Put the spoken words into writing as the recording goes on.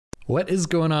What is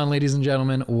going on, ladies and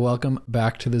gentlemen? Welcome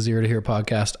back to the Zero to Hero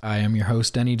podcast. I am your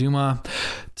host, Denny Dumas.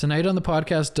 Tonight on the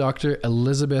podcast, Dr.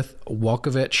 Elizabeth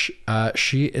Wolkovich.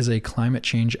 She is a climate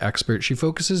change expert. She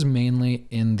focuses mainly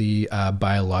in the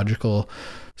biological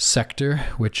sector,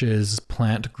 which is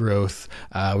plant growth.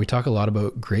 We talk a lot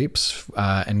about grapes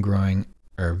and growing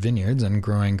or vineyards and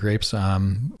growing grapes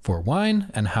for wine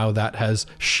and how that has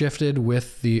shifted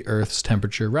with the Earth's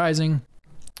temperature rising.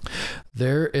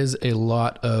 There is a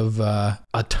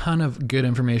ton of good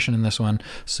information in this one.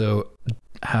 So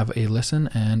have a listen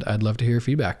and I'd love to hear your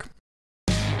feedback.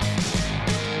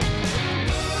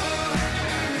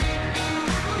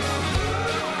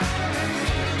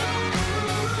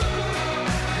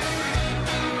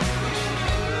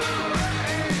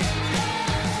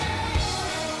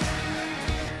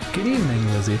 Good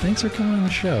evening, Lizzie. Thanks for coming on the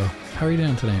show. How are you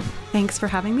doing today? Thanks for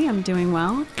having me. I'm doing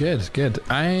well. Good.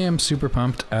 I am super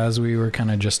pumped, as we were kind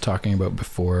of just talking about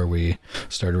before we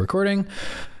started recording.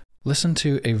 Listen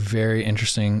to a very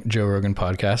interesting Joe Rogan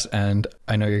podcast, and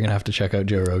I know you're going to have to check out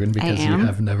Joe Rogan because you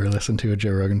have never listened to a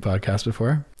Joe Rogan podcast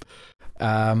before.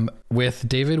 With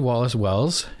David Wallace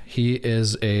Wells. He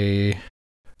is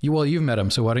you've met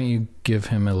him, so why don't you give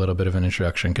him a little bit of an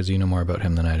introduction because you know more about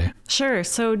him than I do. Sure.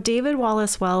 So David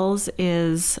Wallace Wells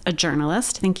is a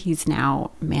journalist. I think he's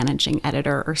now managing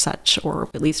editor or such, or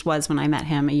at least was when I met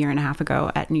him a year and a half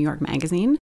ago at New York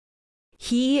Magazine.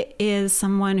 He is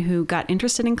someone who got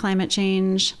interested in climate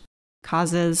change,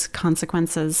 causes,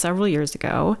 consequences several years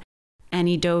ago, and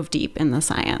he dove deep in the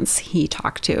science. He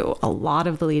talked to a lot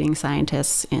of the leading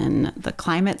scientists in the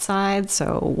climate side.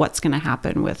 So what's going to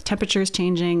happen with temperatures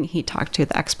changing? He talked to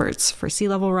the experts for sea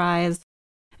level rise,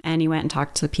 and he went and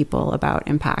talked to people about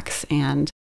impacts. And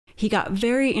he got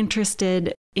very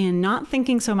interested in not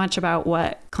thinking so much about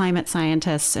what climate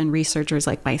scientists and researchers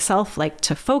like myself like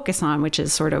to focus on, which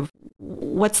is sort of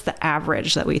what's the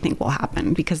average that we think will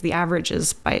happen, because the average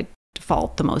is by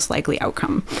default the most likely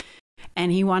outcome.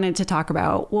 And he wanted to talk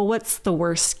about, well, what's the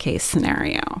worst case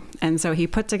scenario? And so he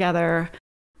put together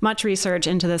much research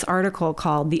into this article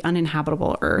called The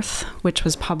Uninhabitable Earth, which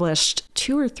was published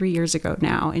 2 or 3 years ago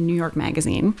now in New York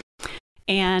Magazine.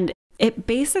 And it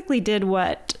basically did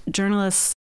what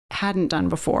journalists hadn't done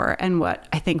before, and what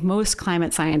I think most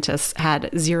climate scientists had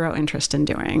zero interest in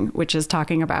doing, which is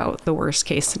talking about the worst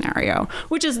case scenario,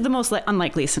 which is the most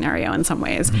unlikely scenario in some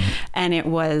ways. Mm-hmm. And it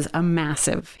was a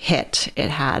massive hit. It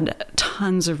had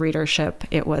tons of readership.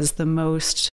 It was the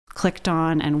most clicked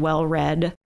on and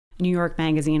well-read New York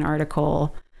Magazine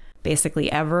article basically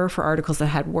ever for articles that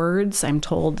had words. I'm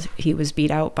told he was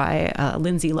beat out by a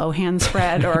Lindsay Lohan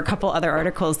spread or a couple other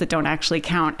articles that don't actually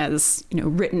count as,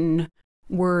 written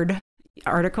word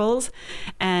articles.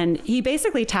 And he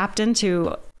basically tapped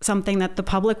into something that the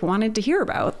public wanted to hear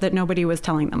about that nobody was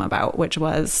telling them about, which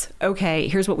was, okay,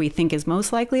 here's what we think is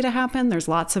most likely to happen. There's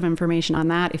lots of information on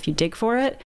that if you dig for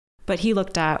it. But he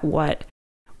looked at what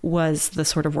was the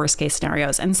sort of worst case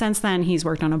scenarios. And since then, he's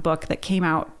worked on a book that came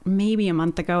out maybe a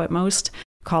month ago at most,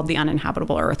 called The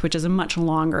Uninhabitable Earth, which is a much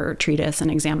longer treatise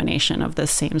and examination of this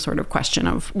same sort of question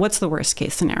of what's the worst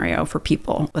case scenario for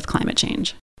people with climate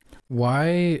change.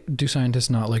 Why do scientists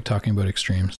not like talking about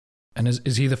extremes? And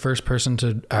is he the first person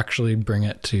to actually bring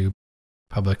it to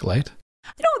public light?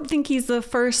 I don't think he's the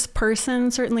first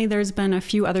person. Certainly there's been a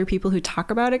few other people who talk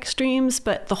about extremes,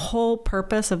 but the whole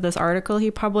purpose of this article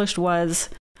he published was,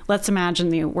 let's imagine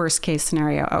the worst case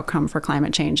scenario outcome for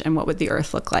climate change and what would the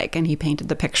Earth look like? And he painted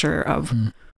the picture of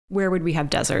where would we have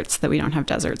deserts that we don't have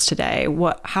deserts today?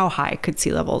 How high could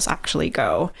sea levels actually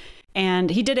go? And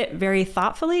he did it very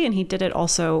thoughtfully, and he did it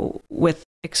also with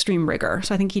extreme rigor.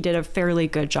 So I think he did a fairly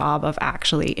good job of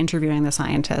actually interviewing the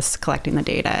scientists, collecting the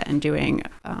data, and doing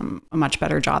a much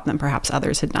better job than perhaps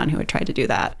others had done who had tried to do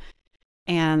that.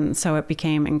 And so it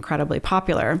became incredibly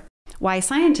popular. Why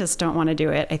scientists don't want to do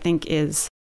it, I think, is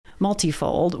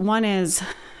multifold. One is,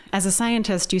 as a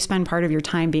scientist, you spend part of your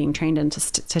time being trained into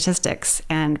statistics,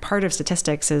 and part of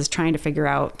statistics is trying to figure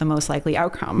out the most likely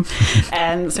outcome.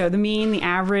 And so the mean, the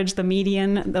average, the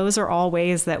median, those are all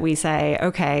ways that we say,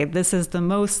 okay, this is the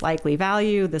most likely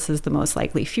value, this is the most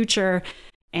likely future,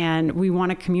 and we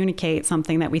want to communicate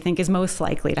something that we think is most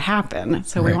likely to happen.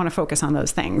 So we want to focus on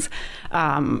those things.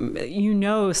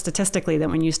 Statistically that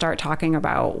when you start talking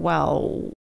about,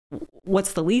 well,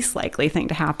 what's the least likely thing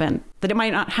to happen, that it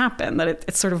might not happen, that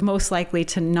it's sort of most likely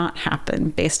to not happen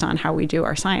based on how we do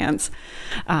our science.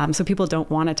 So people don't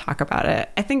want to talk about it.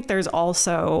 I think there's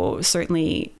also,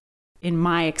 certainly in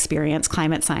my experience,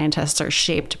 climate scientists are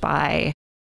shaped by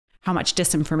how much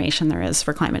disinformation there is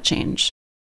for climate change.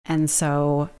 And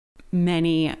so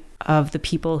many of the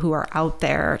people who are out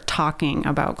there talking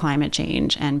about climate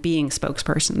change and being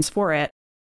spokespersons for it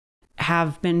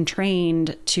have been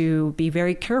trained to be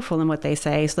very careful in what they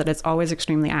say so that it's always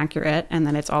extremely accurate and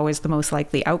that it's always the most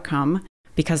likely outcome,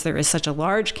 because there is such a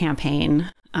large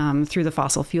campaign through the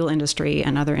fossil fuel industry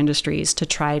and other industries to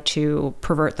try to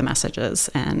pervert the messages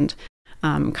and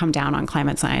come down on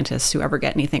climate scientists who ever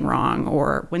get anything wrong,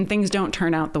 or when things don't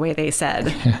turn out the way they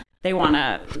said. They want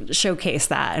to showcase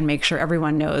that and make sure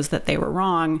everyone knows that they were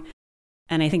wrong.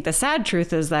 And I think the sad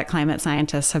truth is that climate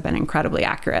scientists have been incredibly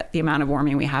accurate. The amount of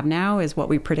warming we have now is what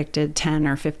we predicted 10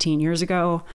 or 15 years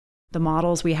ago. The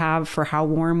models we have for how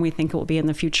warm we think it will be in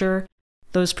the future,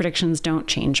 those predictions don't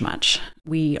change much.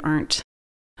 We aren't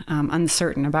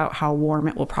uncertain about how warm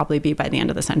it will probably be by the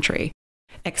end of the century,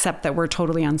 except that we're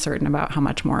totally uncertain about how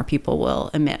much more people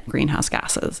will emit greenhouse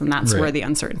gases. And that's where the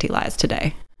uncertainty lies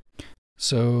today.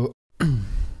 So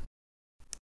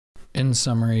in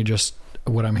summary, just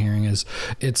what I'm hearing is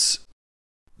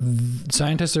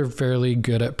scientists are fairly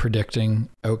good at predicting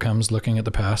outcomes looking at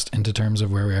the past into terms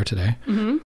of where we are today.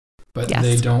 Mm-hmm. But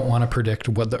they don't want to predict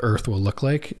what the Earth will look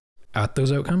like at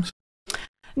those outcomes?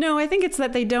 No, I think it's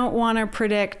that they don't want to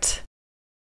predict.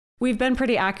 We've been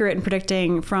pretty accurate in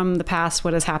predicting from the past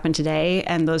what has happened today,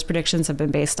 and those predictions have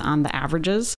been based on the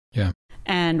averages. Yeah.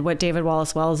 And what David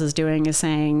Wallace Wells is doing is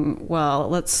saying, well,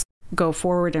 let's go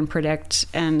forward and predict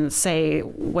and say,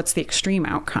 what's the extreme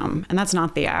outcome? And that's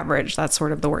not the average. That's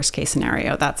sort of the worst case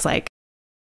scenario. That's like,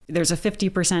 there's a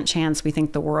 50% chance we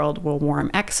think the world will warm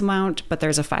X amount, but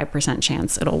there's a 5%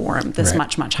 chance it'll warm this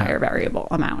much higher variable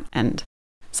amount. And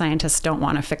scientists don't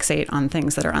want to fixate on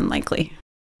things that are unlikely.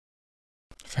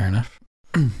 Fair enough.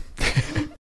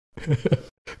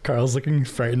 Carl's looking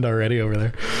frightened already over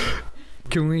there.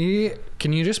 Can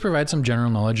you just provide some general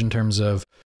knowledge in terms of,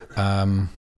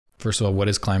 first of all, what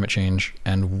is climate change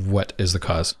and what is the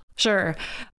cause? Sure.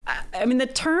 I mean, the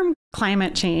term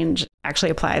climate change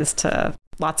actually applies to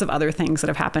lots of other things that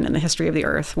have happened in the history of the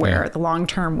Earth, where the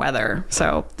long-term weather.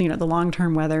 So, the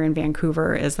long-term weather in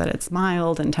Vancouver is that it's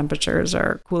mild and temperatures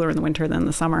are cooler in the winter than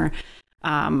the summer.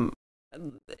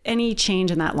 Any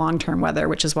change in that long-term weather,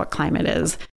 which is what climate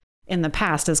is, in the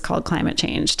past is called climate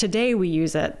change. Today, we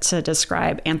use it to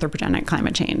describe anthropogenic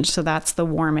climate change. So that's the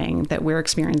warming that we're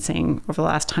experiencing over the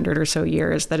last 100 or so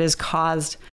years that is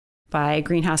caused by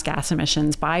greenhouse gas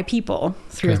emissions by people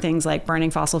through things like burning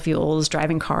fossil fuels,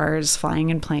 driving cars, flying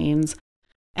in planes.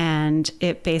 And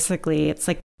it basically, it's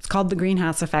called the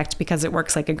greenhouse effect because it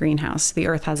works like a greenhouse. The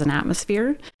Earth has an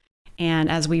atmosphere. And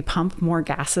as we pump more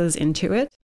gases into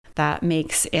it, that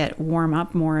makes it warm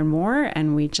up more and more.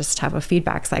 And we just have a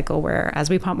feedback cycle where as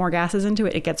we pump more gases into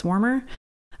it, it gets warmer.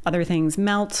 Other things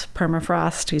melt.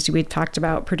 Permafrost, as we talked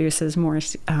about, produces more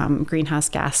greenhouse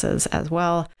gases as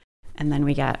well. And then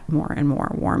we get more and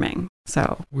more warming.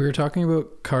 So we were talking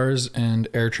about cars and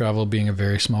air travel being a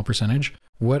very small percentage.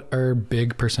 What are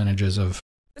big percentages of?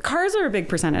 Cars are a big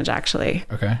percentage, actually.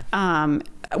 Okay.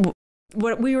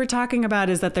 What we were talking about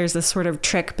is that there's this sort of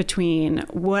trick between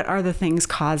what are the things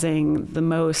causing the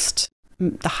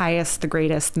highest, the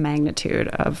greatest magnitude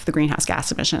of the greenhouse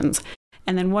gas emissions,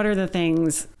 and then what are the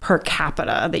things per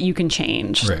capita that you can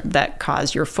change that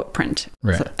cause your footprint,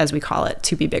 as we call it,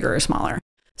 to be bigger or smaller.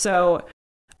 So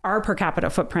our per capita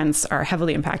footprints are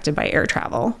heavily impacted by air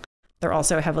travel. They're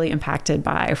also heavily impacted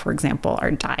by, for example,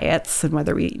 our diets and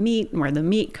whether we eat meat and where the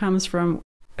meat comes from.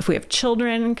 If we have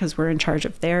children, because we're in charge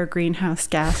of their greenhouse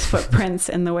gas footprints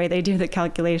and the way they do the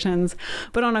calculations.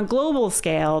 But on a global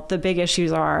scale, the big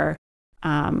issues are,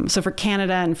 so for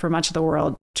Canada and for much of the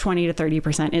world, 20 to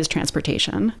 30% is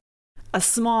transportation. A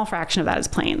small fraction of that is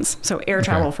planes. So air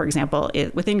travel, for example,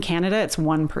 within Canada, it's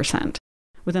 1%.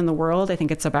 Within the world, I think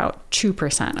it's about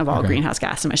 2% of all greenhouse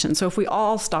gas emissions. So if we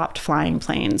all stopped flying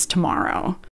planes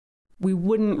tomorrow, we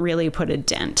wouldn't really put a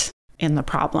dent in the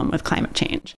problem with climate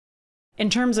change. In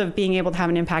terms of being able to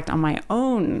have an impact on my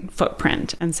own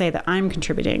footprint and say that I'm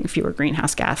contributing fewer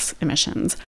greenhouse gas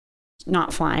emissions,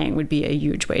 not flying would be a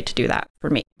huge way to do that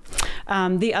for me.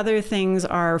 The other things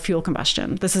are fuel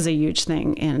combustion. This is a huge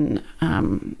thing in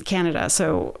Canada.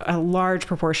 So a large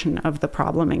proportion of the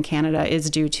problem in Canada is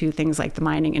due to things like the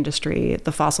mining industry,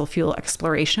 the fossil fuel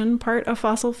exploration part of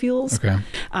fossil fuels,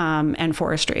 and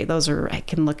forestry. Those are, I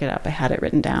can look it up. I had it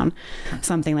written down,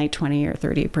 something like 20 or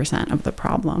 30% of the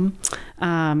problem.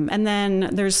 And then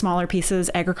there's smaller pieces.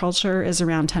 Agriculture is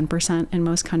around 10% in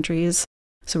most countries.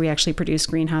 So we actually produce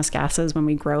greenhouse gases when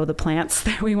we grow the plants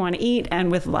that we want to eat.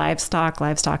 And with livestock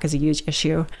is a huge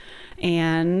issue.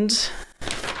 And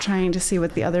trying to see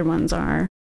what the other ones are.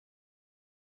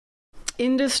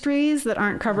 industries that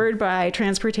aren't covered by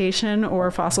transportation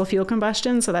or fossil fuel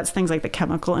combustion. So that's things like the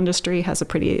chemical industry has a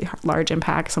pretty large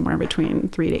impact, somewhere between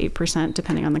 3 to 8%,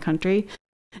 depending on the country.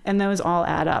 And those all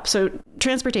add up. So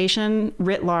transportation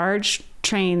writ large,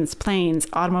 trains, planes,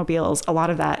 automobiles, a lot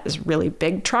of that is really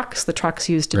big trucks, the trucks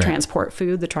used to transport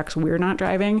food, the trucks we're not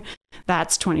driving.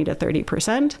 That's 20 to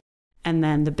 30%. And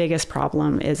then the biggest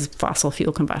problem is fossil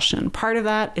fuel combustion. Part of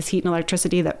that is heat and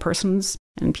electricity that persons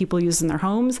and people use in their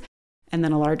homes. And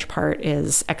then a large part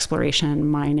is exploration,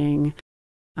 mining,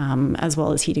 as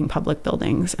well as heating public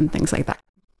buildings and things like that.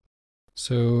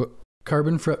 So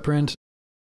carbon footprint,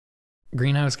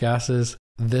 greenhouse gases,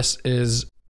 this is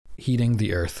heating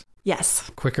the earth. Yes.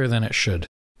 Quicker than it should.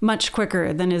 Much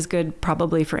quicker than is good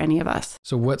probably for any of us.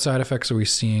 So what side effects are we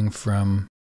seeing from,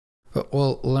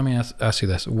 well, let me ask you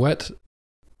this. What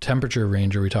temperature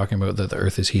range are we talking about that the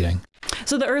earth is heating?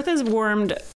 So the earth has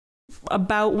warmed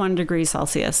about 1 degree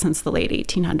Celsius since the late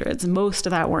 1800s. Most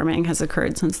of that warming has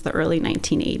occurred since the early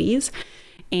 1980s.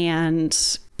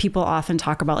 And people often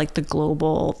talk about like the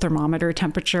global thermometer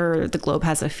temperature. The globe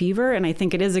has a fever. And I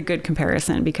think it is a good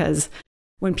comparison because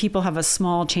when people have a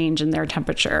small change in their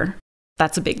temperature,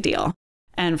 that's a big deal.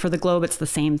 And for the globe, it's the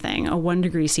same thing. A 1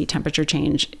 degree C temperature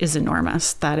change is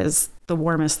enormous. That is the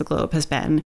warmest the globe has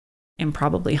been in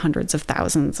probably hundreds of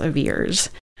thousands of years.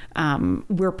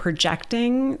 We're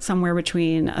projecting somewhere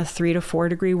between a 3 to 4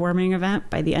 degree warming event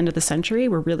by the end of the century.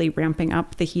 We're really ramping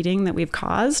up the heating that we've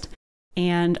caused.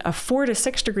 And a 4 to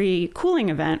 6 degree cooling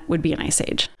event would be an ice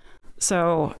age.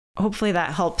 So hopefully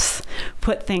that helps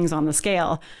put things on the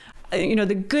scale. You know,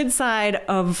 the good side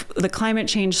of the climate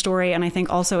change story, and I think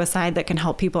also a side that can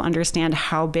help people understand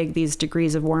how big these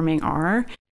degrees of warming are.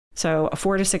 So a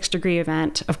 4 to 6 degree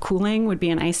event of cooling would be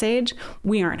an ice age.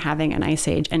 We aren't having an ice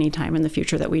age anytime in the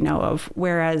future that we know of.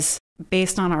 Whereas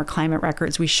based on our climate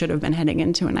records, we should have been heading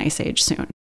into an ice age soon.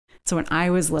 So when I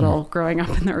was little, growing up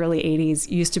in the early 80s,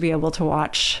 you used to be able to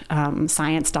watch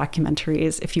science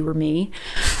documentaries, if you were me,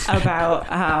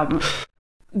 about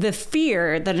the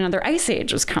fear that another ice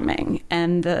age was coming.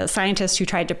 And the scientists who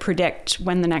tried to predict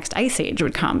when the next ice age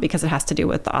would come, because it has to do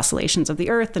with the oscillations of the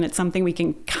earth, and it's something we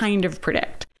can kind of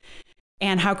predict.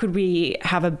 And how could we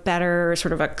have a better,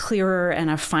 sort of a clearer and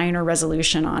a finer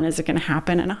resolution on, is it going to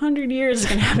happen in 100 years? Is it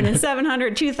going to happen in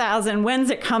 700, 2000? When's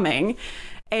it coming?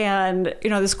 And, you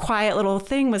know, this quiet little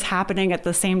thing was happening at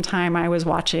the same time I was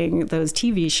watching those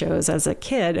TV shows as a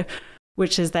kid,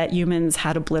 which is that humans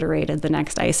had obliterated the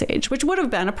next ice age, which would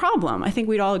have been a problem. I think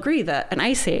we'd all agree that an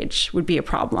ice age would be a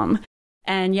problem.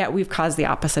 And yet we've caused the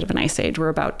opposite of an ice age. We're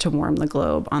about to warm the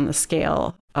globe on the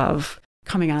scale of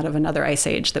coming out of another ice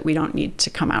age that we don't need to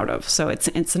come out of. So it's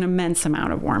an immense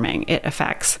amount of warming. It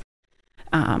affects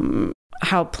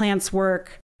how plants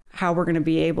work, how we're going to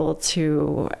be able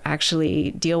to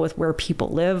actually deal with where people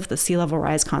live. The sea level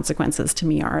rise consequences to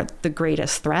me are the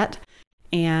greatest threat.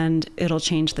 And it'll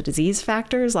change the disease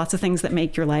factors. Lots of things that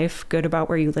make your life good about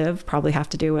where you live probably have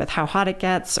to do with how hot it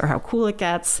gets or how cool it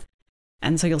gets.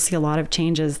 And so you'll see a lot of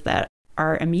changes that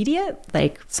are immediate,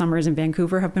 like summers in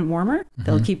Vancouver have been warmer. Mm-hmm.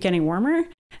 They'll keep getting warmer.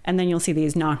 And then you'll see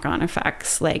these knock-on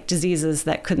effects, like diseases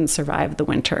that couldn't survive the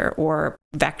winter, or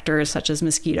vectors such as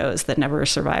mosquitoes that never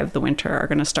survived the winter are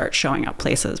going to start showing up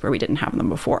places where we didn't have them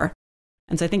before.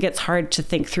 And so I think it's hard to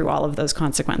think through all of those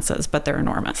consequences, but they're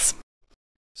enormous.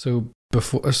 So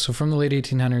from the late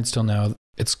 1800s till now,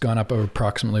 it's gone up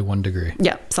approximately 1 degree.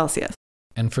 Yeah, Celsius.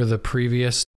 And for the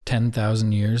previous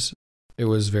 10,000 years, it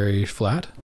was very flat?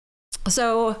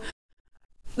 So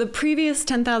the previous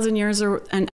 10,000 years are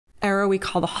an era we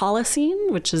call the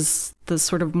Holocene, which is the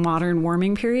sort of modern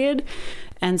warming period.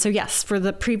 And so, yes, for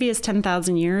the previous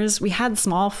 10,000 years, we had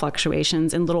small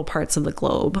fluctuations in little parts of the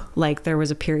globe. Like there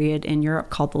was a period in Europe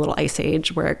called the Little Ice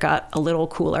Age where it got a little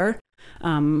cooler,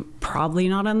 probably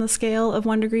not on the scale of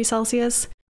 1 degree Celsius.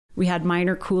 We had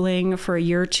minor cooling for a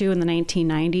year or two in the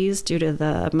 1990s due to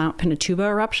the Mount Pinatubo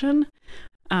eruption.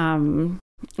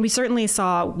 We certainly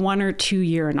saw 1 or 2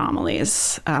 year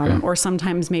anomalies, or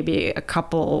sometimes maybe a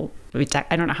couple.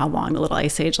 I don't know how long the Little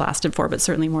Ice Age lasted for, but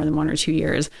certainly more than 1 or 2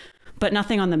 years, but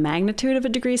nothing on the magnitude of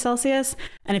 1 degree Celsius.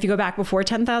 And if you go back before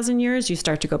 10,000 years, you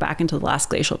start to go back into the last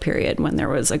glacial period when there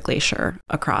was a glacier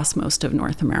across most of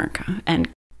North America. And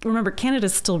remember,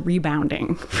 Canada's still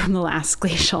rebounding from the last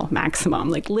glacial maximum.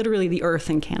 Like literally the earth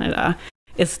in Canada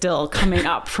is still coming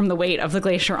up from the weight of the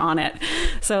glacier on it.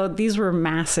 So these were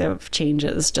massive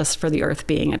changes just for the earth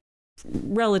being a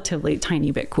relatively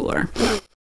tiny bit cooler.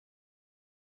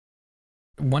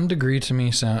 1 degree to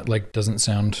me doesn't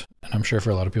sound, and I'm sure for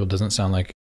a lot of people doesn't sound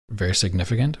like very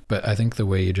significant, but I think the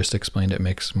way you just explained it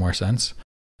makes more sense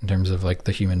in terms of like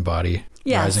the human body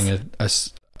rising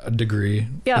a degree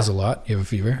is a lot. You have a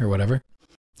fever or whatever.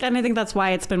 And I think that's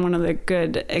why it's been one of the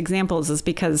good examples, is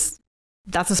because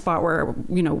that's a spot where,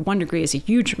 1 degree is a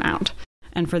huge amount.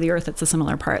 And for the Earth, it's a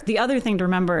similar part. The other thing to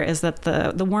remember is that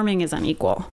the warming is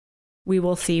unequal. We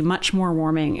will see much more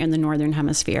warming in the northern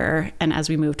hemisphere, and as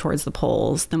we move towards the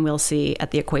poles, than we'll see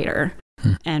at the equator,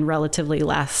 and relatively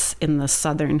less in the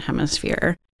southern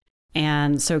hemisphere.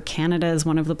 And so Canada is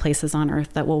one of the places on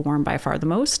Earth that will warm by far the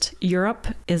most. Europe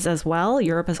is as well.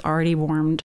 Europe has already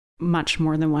warmed much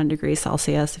more than 1 degree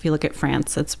Celsius. If you look at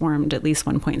France, it's warmed at least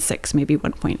 1.6, maybe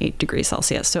 1.8 degrees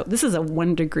Celsius. So this is a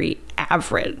 1 degree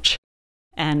average.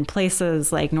 And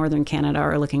places like northern Canada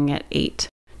are looking at 8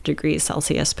 degrees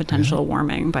Celsius potential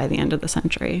warming by the end of the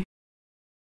century.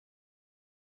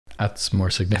 That's more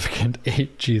significant.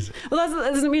 8, geez.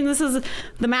 Well, this is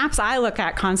the maps I look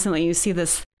at constantly. You see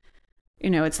this,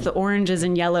 it's the oranges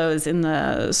and yellows in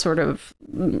the sort of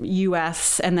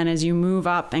US. And then as you move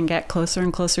up and get closer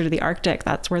and closer to the Arctic,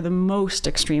 that's where the most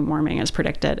extreme warming is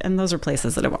predicted. And those are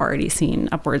places that have already seen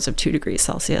upwards of 2 degrees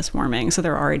Celsius warming. So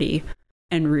they're already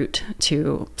en route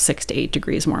to 6 to 8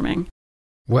 degrees warming.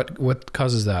 What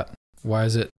causes that? Why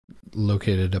is it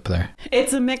located up there?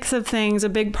 It's a mix of things. A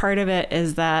big part of it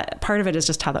is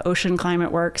just how the ocean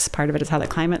climate works. Part of it is how the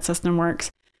climate system works.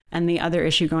 And the other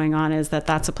issue going on is that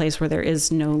that's a place where there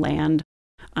is no land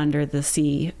under the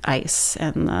sea ice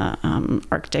and the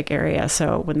Arctic area.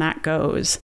 So when that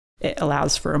goes, it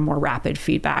allows for a more rapid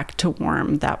feedback to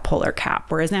warm that polar cap.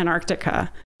 Whereas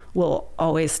Antarctica will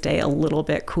always stay a little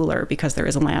bit cooler because there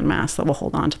is a landmass that will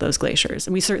hold on to those glaciers.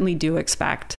 And we certainly do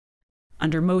expect,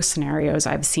 under most scenarios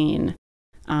I've seen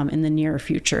in the near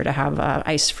future, to have an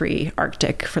ice-free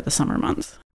Arctic for the summer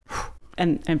months.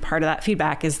 And part of that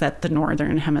feedback is that the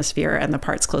northern hemisphere and the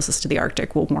parts closest to the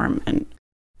Arctic will warm an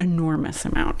enormous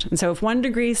amount. And so if 1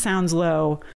 degree sounds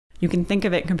low, you can think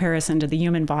of it in comparison to the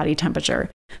human body temperature.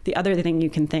 The other thing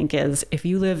you can think is, if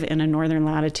you live in a northern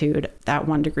latitude, that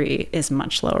 1 degree is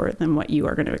much lower than what you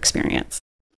are going to experience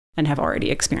and have already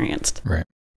experienced. Right.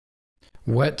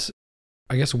 What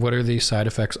are the side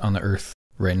effects on the Earth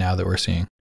right now that we're seeing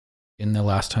in the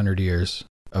last 100 years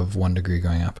of 1 degree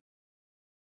going up?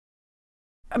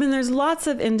 I mean, there's lots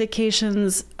of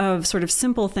indications of sort of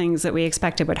simple things that we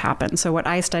expected would happen. So what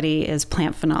I study is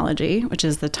plant phenology, which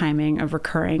is the timing of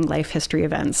recurring life history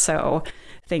events. So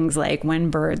things like when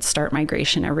birds start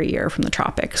migration every year from the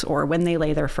tropics, or when they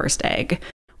lay their first egg,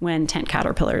 when tent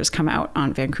caterpillars come out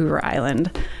on Vancouver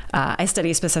Island. I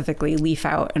study specifically leaf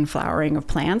out and flowering of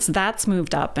plants. That's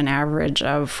moved up an average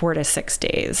of 4 to 6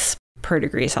 days per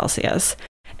degree Celsius,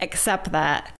 except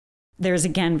that there's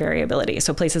again variability.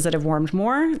 So places that have warmed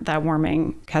more, that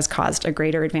warming has caused a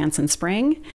greater advance in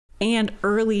spring, and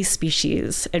early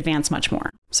species advance much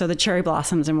more. So the cherry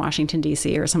blossoms in Washington,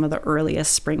 D.C. are some of the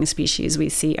earliest spring species we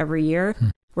see every year,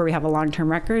 where we have a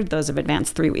long-term record. Those have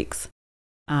advanced 3 weeks.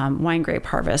 Wine grape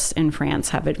harvests in France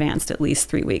have advanced at least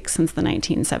 3 weeks since the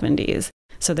 1970s.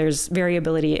 So there's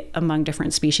variability among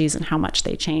different species and how much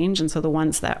they change. And so the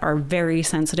ones that are very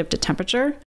sensitive to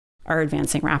temperature are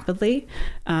advancing rapidly.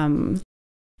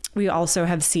 We also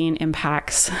have seen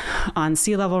impacts on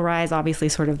sea level rise, obviously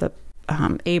sort of the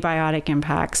abiotic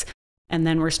impacts. And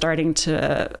then we're starting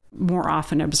to more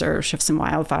often observe shifts in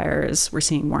wildfires. We're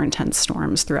seeing more intense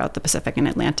storms throughout the Pacific and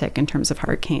Atlantic in terms of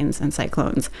hurricanes and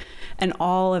cyclones. And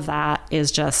all of that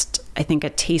is just, I think, a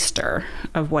taster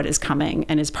of what is coming,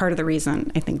 and is part of the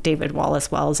reason I think David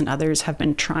Wallace Wells and others have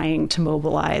been trying to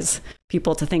mobilize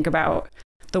people to think about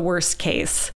the worst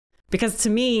case. Because to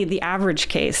me, the average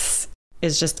case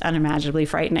is just unimaginably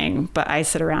frightening, but I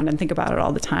sit around and think about it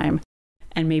all the time.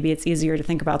 And maybe it's easier to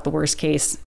think about the worst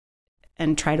case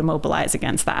and try to mobilize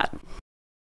against that.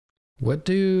 What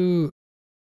do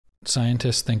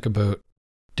scientists think about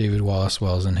David Wallace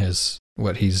Wells and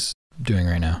what he's doing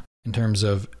right now in terms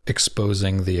of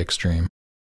exposing the extreme?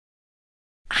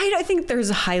 I think there's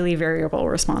highly variable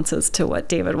responses to what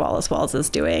David Wallace Wells is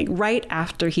doing. Right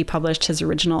after he published his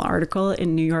original article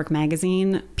in New York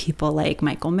Magazine, people like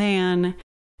Michael Mann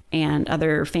and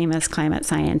other famous climate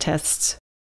scientists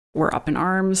were up in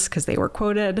arms because they were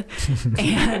quoted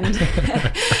and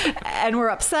and were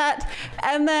upset.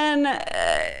 And then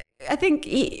I think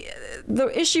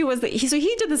the issue was that he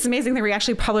did this amazing thing where he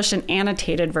actually published an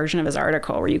annotated version of his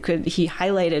article where he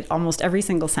highlighted almost every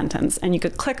single sentence, and you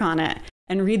could click on it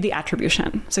and read the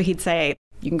attribution. So he'd say,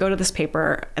 you can go to this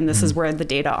paper, and this is where the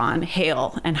data on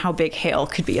hail and how big hail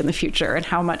could be in the future and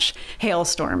how much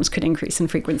hailstorms could increase in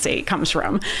frequency comes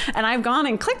from. And I've gone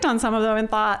and clicked on some of them and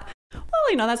thought,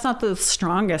 well, that's not the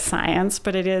strongest science,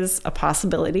 but it is a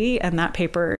possibility. And that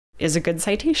paper is a good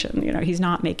citation. He's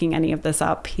not making any of this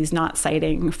up. He's not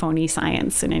citing phony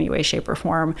science in any way, shape, or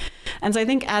form. And so I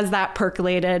think as that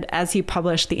percolated, as he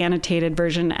published the annotated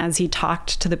version, as he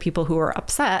talked to the people who were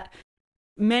upset,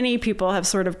 many people have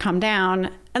sort of come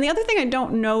down. And the other thing I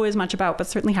don't know as much about, but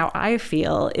certainly how I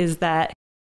feel, is that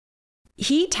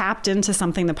he tapped into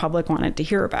something the public wanted to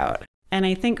hear about. And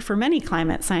I think for many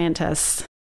climate scientists,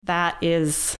 that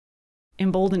is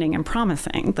emboldening and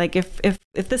promising. Like if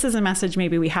this is a message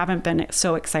maybe we haven't been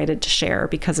so excited to share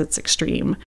because it's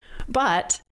extreme,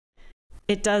 but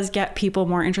it does get people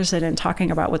more interested in talking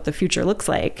about what the future looks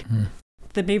like,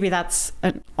 then maybe that's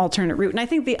an alternate route. And I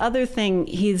think the other thing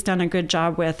he's done a good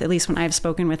job with, at least when I've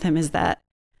spoken with him, is that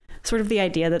sort of the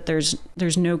idea that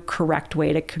there's no correct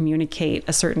way to communicate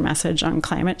a certain message on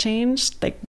climate change.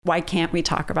 Like, why can't we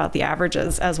talk about the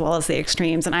averages as well as the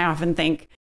extremes? And I often think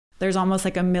there's almost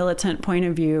like a militant point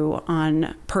of view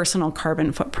on personal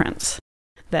carbon footprints,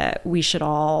 that we should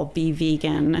all be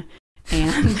vegan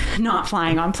and not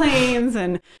flying on planes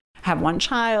and have one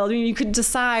child. I mean, you could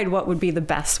decide what would be the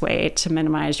best way to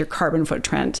minimize your carbon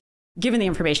footprint, given the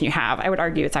information you have. I would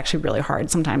argue it's actually really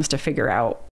hard sometimes to figure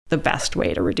out the best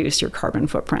way to reduce your carbon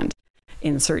footprint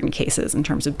in certain cases in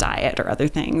terms of diet or other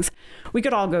things. We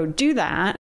could all go do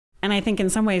that. And I think in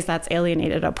some ways that's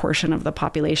alienated a portion of the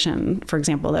population, for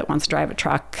example, that wants to drive a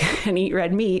truck and eat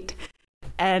red meat.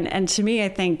 And to me, I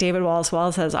think David Wallace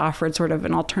Wells has offered sort of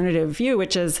an alternative view,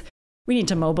 which is we need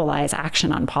to mobilize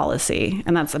action on policy.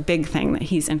 And that's a big thing that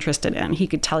he's interested in. He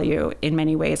could tell you in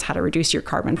many ways how to reduce your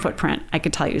carbon footprint. I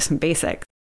could tell you some basics.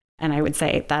 And I would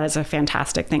say that is a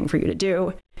fantastic thing for you to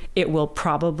do. It will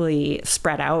probably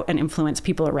spread out and influence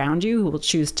people around you who will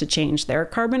choose to change their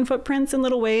carbon footprints in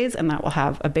little ways, and that will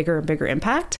have a bigger and bigger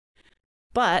impact.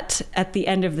 But at the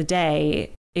end of the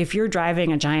day, if you're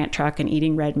driving a giant truck and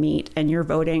eating red meat and you're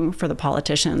voting for the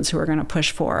politicians who are going to push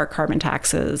for carbon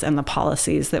taxes and the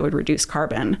policies that would reduce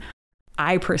carbon,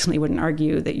 I personally wouldn't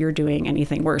argue that you're doing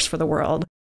anything worse for the world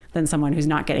than someone who's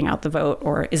not getting out the vote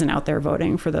or isn't out there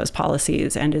voting for those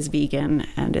policies and is vegan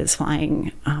and is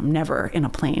flying never in a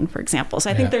plane, for example.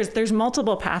 So I think there's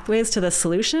multiple pathways to the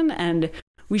solution, and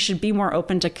we should be more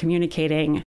open to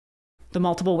communicating the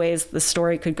multiple ways the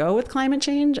story could go with climate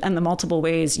change and the multiple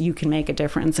ways you can make a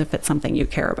difference if it's something you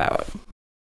care about.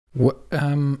 What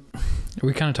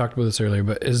we kind of talked about this earlier,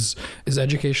 but is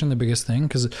education the biggest thing?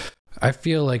 Because I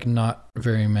feel like not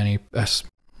very many,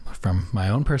 from my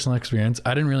own personal experience,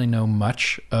 I didn't really know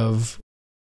much of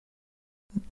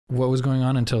what was going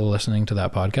on until listening to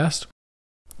that podcast.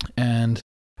 And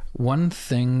one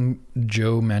thing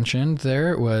Joe mentioned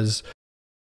there was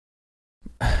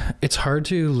it's hard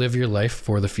to live your life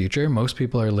for the future. Most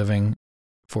people are living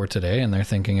for today, and they're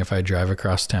thinking, if I drive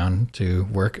across town to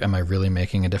work, am I really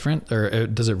making a difference? Or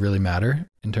does it really matter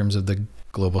in terms of the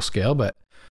global scale? But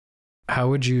how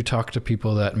would you talk to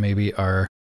people that maybe are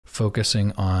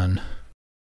focusing on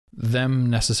them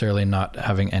necessarily not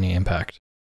having any impact?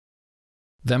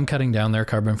 Them cutting down their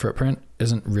carbon footprint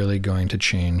isn't really going to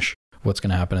change what's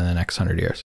going to happen in the next 100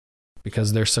 years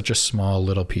because they're such a small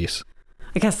little piece.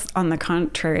 I guess on the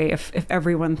contrary, if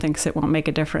everyone thinks it won't make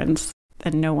a difference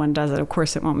and no one does it, of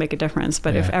course it won't make a difference.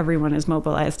 But if everyone is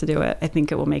mobilized to do it, I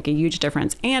think it will make a huge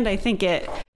difference. And I think it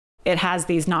has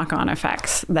these knock-on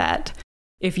effects that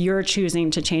if you're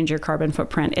choosing to change your carbon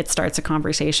footprint, it starts a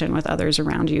conversation with others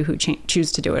around you who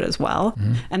choose to do it as well.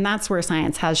 Mm-hmm. And that's where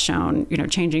science has shown,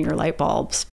 changing your light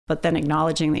bulbs, but then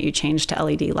acknowledging that you change to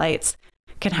LED lights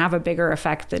can have a bigger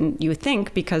effect than you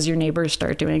think because your neighbors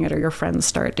start doing it or your friends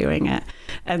start doing it.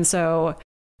 And so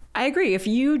I agree. If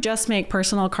you just make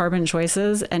personal carbon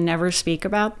choices and never speak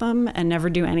about them and never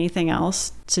do anything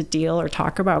else to deal or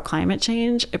talk about climate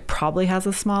change, it probably has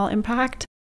a small impact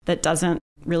that doesn't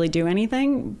really do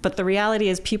anything. But the reality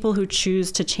is people who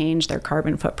choose to change their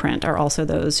carbon footprint are also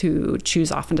those who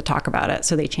choose often to talk about it.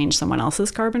 So they change someone else's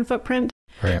carbon footprint.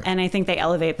 Right. And I think they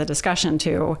elevate the discussion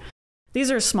to, these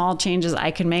are small changes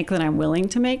I can make that I'm willing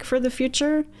to make for the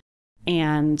future.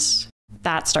 And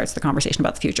that starts the conversation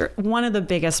about the future. One of the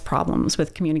biggest problems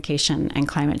with communication and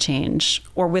climate change,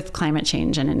 or with climate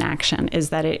change and inaction, is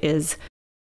that it is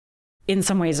in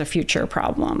some ways a future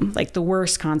problem. Like the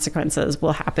worst consequences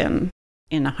will happen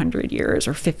in 100 years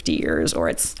or 50 years,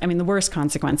 or the worst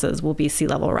consequences will be sea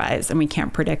level rise, and we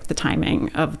can't predict the timing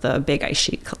of the big ice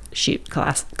sheet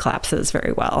collapses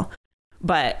very well.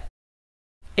 But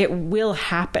it will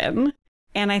happen.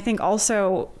 And I think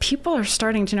also people are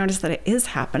starting to notice that it is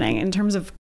happening in terms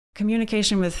of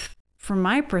communication from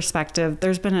my perspective,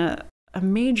 there's been a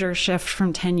major shift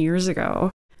from 10 years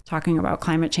ago talking about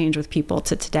climate change with people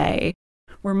to today,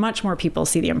 where much more people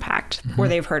see the impact or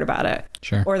they've heard about it.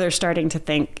 Sure. Or they're starting to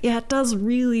think, yeah, it does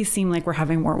really seem like we're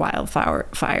having more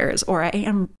wildfires, or I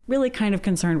am really kind of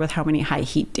concerned with how many high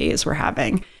heat days we're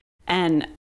having. And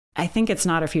I think it's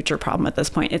not a future problem at this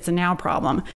point. It's a now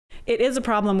problem. It is a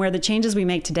problem where the changes we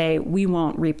make today, we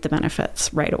won't reap the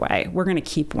benefits right away. We're going to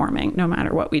keep warming no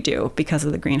matter what we do because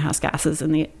of the greenhouse gases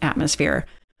in the atmosphere.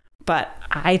 But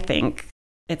I think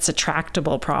it's a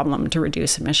tractable problem to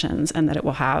reduce emissions, and that it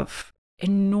will have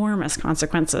enormous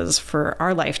consequences for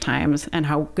our lifetimes and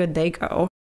how good they go,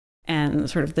 and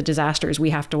sort of the disasters we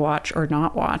have to watch or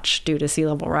not watch due to sea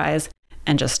level rise,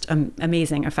 and just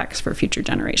amazing effects for future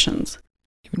generations.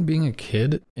 Even being a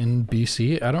kid in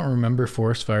BC, I don't remember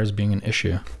forest fires being an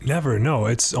issue. Never. No,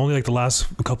 it's only like the last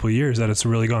couple of years that it's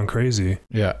really gone crazy.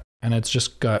 Yeah. And it's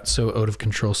just got so out of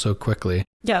control so quickly.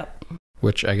 Yeah.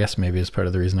 Which I guess maybe is part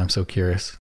of the reason I'm so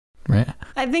curious. Right?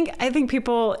 I think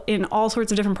people in all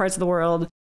sorts of different parts of the world,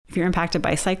 if you're impacted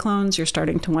by cyclones, you're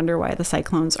starting to wonder why the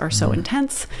cyclones are so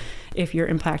intense. If you're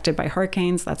impacted by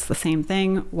hurricanes, that's the same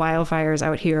thing. Wildfires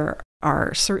out here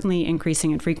are certainly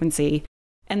increasing in frequency.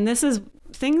 And this is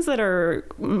things that are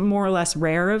more or less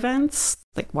rare events,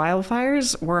 like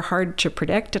wildfires, were hard to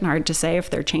predict and hard to say if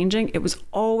they're changing. It was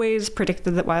always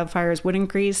predicted that wildfires would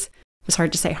increase. It was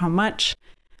hard to say how much.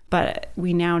 But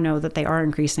we now know that they are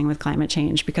increasing with climate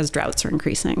change because droughts are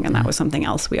increasing. And that was something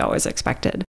else we always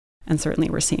expected. And certainly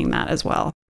we're seeing that as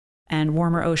well. And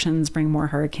warmer oceans bring more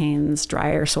hurricanes,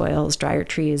 drier soils, drier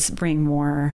trees bring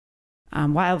more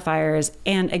wildfires.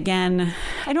 And again,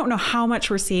 I don't know how much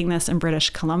we're seeing this in British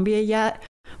Columbia yet,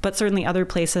 but certainly other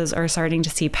places are starting to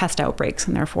see pest outbreaks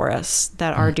in their forests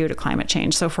that are due to climate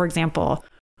change. So for example,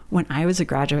 when I was a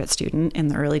graduate student in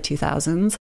the early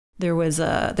 2000s, there's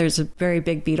a very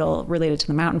big beetle related to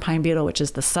the mountain pine beetle, which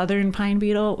is the southern pine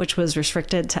beetle, which was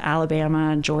restricted to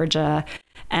Alabama, Georgia.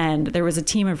 And there was a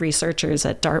team of researchers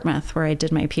at Dartmouth, where I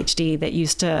did my PhD, that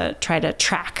used to try to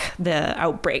track the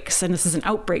outbreaks. And this is an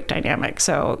outbreak dynamic.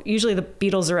 So usually the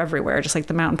beetles are everywhere, just like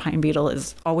the mountain pine beetle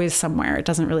is always somewhere. It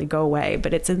doesn't really go away,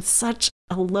 but it's in such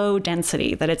a low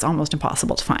density that it's almost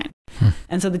impossible to find.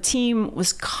 And so the team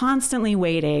was constantly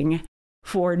waiting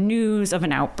for news of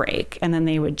an outbreak. And then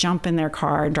they would jump in their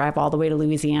car and drive all the way to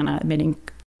Louisiana, emitting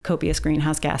copious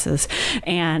greenhouse gases,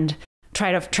 and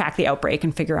try to track the outbreak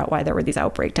and figure out why there were these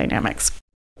outbreak dynamics.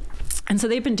 And so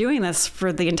they've been doing this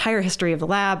for the entire history of the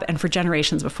lab and for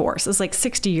generations before. So it's like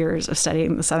 60 years of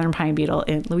studying the southern pine beetle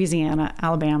in Louisiana,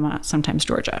 Alabama, sometimes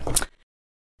Georgia.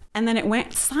 And then it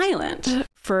went silent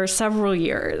for several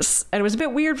years. And it was a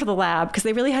bit weird for the lab because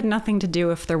they really had nothing to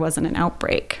do if there wasn't an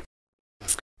outbreak.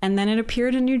 And then it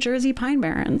appeared in New Jersey pine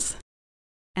barrens.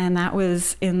 And that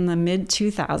was in the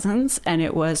mid-2000s. And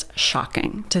it was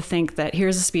shocking to think that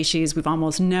here's a species we've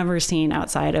almost never seen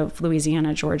outside of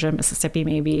Louisiana, Georgia, Mississippi,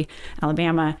 maybe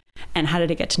Alabama. And how did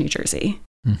it get to New Jersey?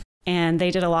 And they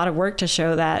did a lot of work to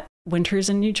show that winters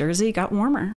in New Jersey got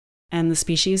warmer. And the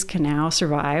species can now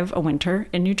survive a winter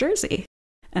in New Jersey.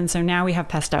 And so now we have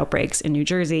pest outbreaks in New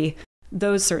Jersey.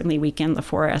 Those certainly weaken the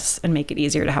forests and make it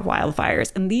easier to have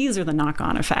wildfires. And these are the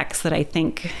knock-on effects that I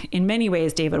think in many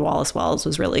ways David Wallace Wells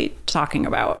was really talking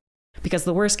about. Because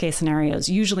the worst case scenarios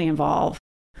usually involve,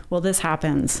 well, this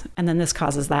happens and then this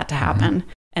causes that to happen.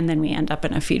 And then we end up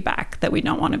in a feedback that we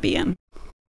don't want to be in.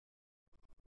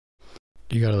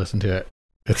 You got to listen to it.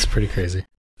 It's pretty crazy.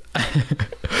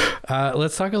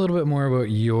 Let's talk a little bit more about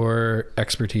your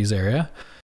expertise area.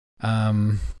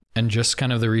 And just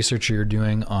kind of the research you're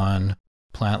doing on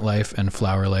plant life and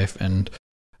flower life. And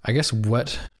I guess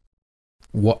what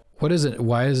is it?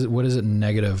 What is it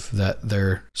negative that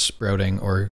they're sprouting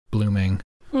or blooming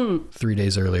 3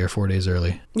 days early or 4 days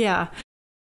early? Yeah.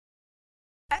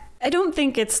 I don't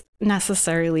think it's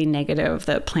necessarily negative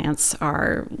that plants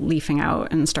are leafing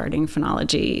out and starting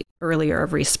phenology earlier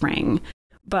every spring.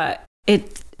 But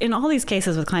in all these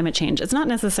cases with climate change, it's not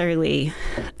necessarily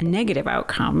a negative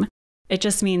outcome. It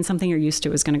just means something you're used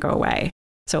to is going to go away.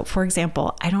 So, for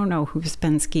example, I don't know who's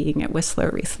been skiing at Whistler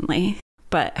recently,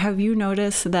 but have you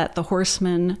noticed that the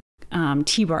Horseman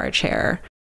T-bar chair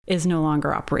is no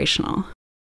longer operational?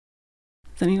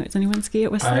 Does anyone ski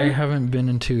at Whistler? I haven't been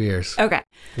in 2 years. Okay.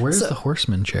 Where's the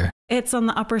Horseman chair? It's on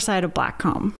the upper side of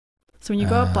Blackcomb. So when you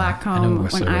go up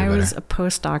Blackcomb, when I was a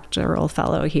postdoctoral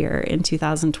fellow here in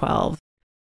 2012,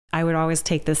 I would always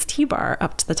take this T-bar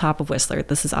up to the top of Whistler.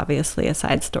 This is obviously a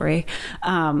side story.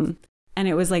 And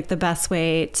it was like the best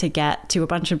way to get to a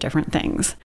bunch of different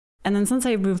things. And then since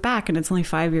I moved back, and it's only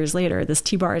 5 years later, this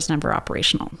T-bar is never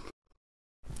operational.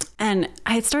 And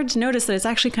I had started to notice that it's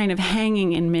actually kind of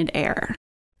hanging in midair.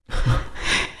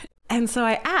 And so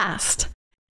I asked,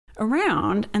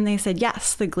 around, and they said,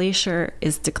 yes, the glacier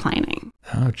is declining.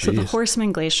 Oh, So the geez.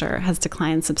 Horseman Glacier has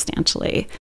declined substantially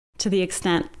to the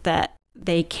extent that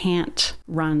they can't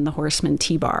run the Horseman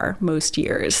T-bar most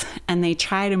years. And they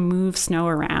try to move snow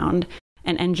around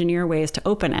and engineer ways to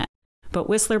open it. But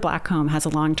Whistler Blackcomb has a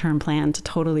long-term plan to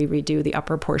totally redo the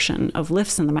upper portion of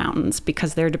lifts in the mountains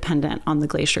because they're dependent on the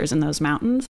glaciers in those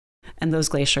mountains, and those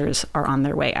glaciers are on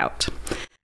their way out.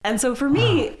 And so for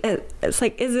me, it's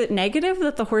like, is it negative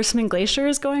that the Horseman Glacier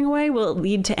is going away? Will it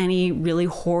lead to any really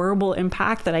horrible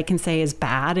impact that I can say is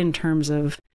bad in terms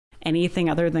of anything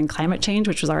other than climate change,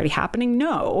 which was already happening?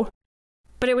 No.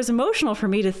 But it was emotional for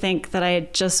me to think that I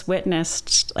had just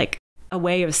witnessed like a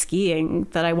way of skiing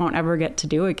that I won't ever get to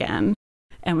do again.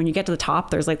 And when you get to the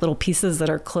top, there's like little pieces that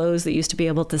are closed that you used to be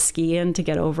able to ski in to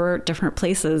get over different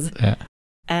places. Yeah.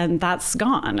 And that's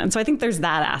gone. And so I think there's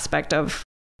that aspect of,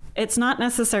 it's not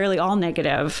necessarily all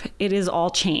negative. It is all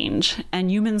change.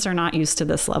 And humans are not used to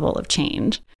this level of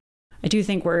change. I do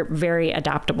think we're very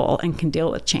adaptable and can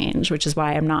deal with change, which is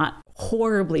why I'm not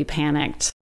horribly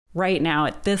panicked right now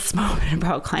at this moment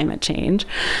about climate change,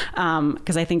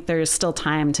 because I think there's still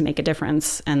time to make a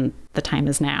difference, and the time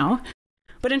is now.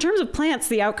 But in terms of plants,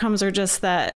 the outcomes are just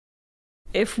that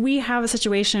if we have a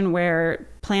situation where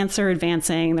plants are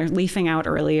advancing, they're leafing out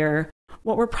earlier,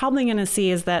 what we're probably going to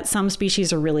see is that some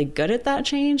species are really good at that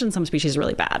change and some species are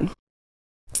really bad.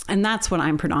 And that's what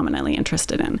I'm predominantly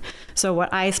interested in. So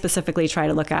what I specifically try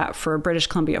to look at for British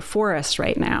Columbia forest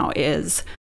right now is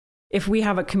if we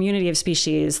have a community of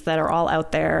species that are all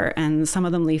out there and some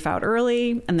of them leaf out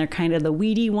early and they're kind of the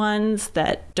weedy ones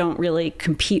that don't really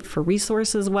compete for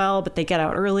resources well, but they get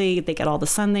out early, they get all the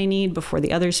sun they need before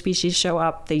the other species show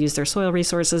up, they use their soil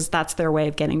resources, that's their way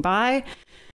of getting by.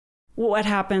 What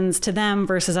happens to them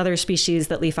versus other species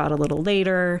that leaf out a little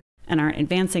later and aren't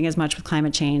advancing as much with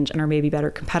climate change and are maybe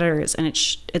better competitors? And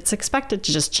it's expected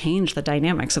to just change the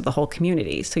dynamics of the whole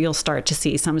community. So you'll start to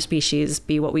see some species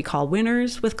be what we call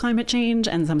winners with climate change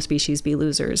and some species be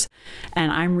losers.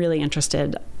 And I'm really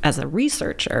interested as a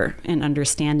researcher in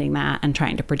understanding that and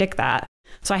trying to predict that.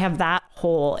 So I have that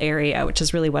whole area, which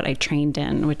is really what I trained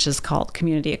in, which is called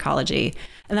community ecology.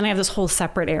 And then I have this whole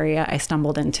separate area I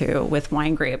stumbled into with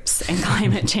wine grapes and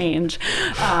climate change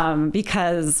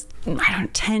because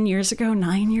 9 years ago,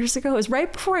 it was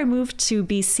right before I moved to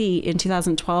BC in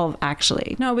 2012,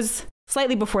 actually. No, it was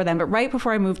slightly before then, but right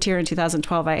before I moved here in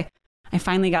 2012, I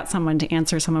finally got someone to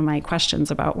answer some of my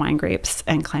questions about wine grapes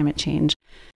and climate change.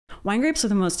 Wine grapes are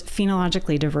the most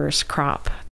phenologically diverse crop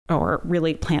or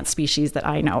really plant species that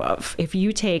I know of. If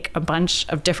you take a bunch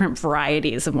of different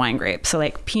varieties of wine grapes, so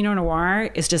like Pinot Noir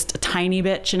is just a tiny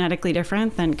bit genetically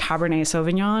different than Cabernet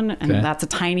Sauvignon, and that's a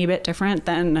tiny bit different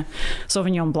than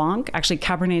Sauvignon Blanc. Actually,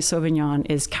 Cabernet Sauvignon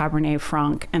is Cabernet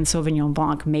Franc and Sauvignon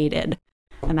Blanc mated,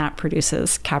 and that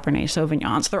produces Cabernet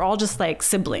Sauvignon. So they're all just like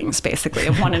siblings, basically,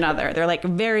 of one another. They're like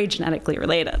very genetically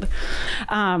related.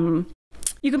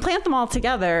 You can plant them all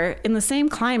together in the same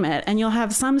climate and you'll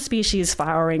have some species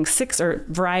flowering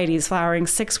varieties flowering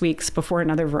 6 weeks before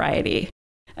another variety.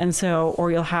 And so, or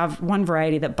you'll have one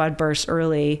variety that bud bursts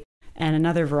early and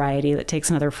another variety that takes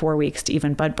another 4 weeks to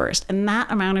even bud burst. And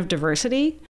that amount of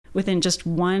diversity within just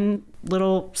one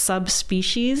little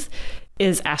subspecies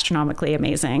is astronomically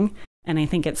amazing. And I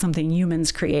think it's something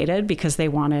humans created because they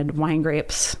wanted wine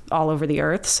grapes all over the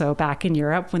earth. So back in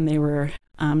Europe, when they were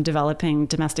developing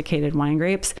domesticated wine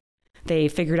grapes, they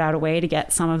figured out a way to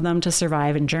get some of them to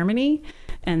survive in Germany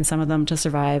and some of them to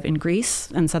survive in Greece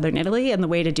and southern Italy. And the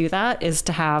way to do that is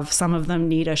to have some of them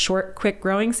need a short, quick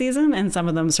growing season and some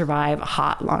of them survive a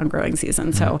hot, long growing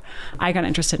season. So I got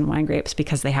interested in wine grapes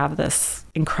because they have this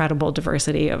incredible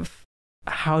diversity of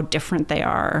how different they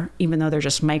are, even though they're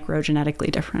just microgenetically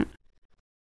different.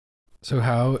 So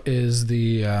how is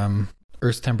the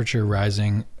Earth's temperature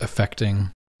rising affecting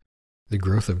the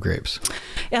growth of grapes?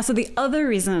 Yeah, so the other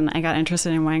reason I got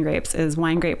interested in wine grapes is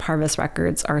wine grape harvest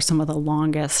records are some of the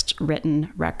longest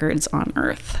written records on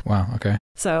Earth. Wow, okay.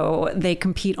 So they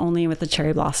compete only with the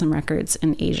cherry blossom records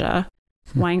in Asia.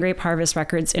 Wine grape harvest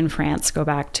records in France go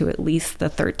back to at least the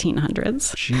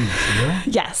 1300s. Jeez, really?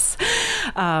 Yes.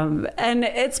 And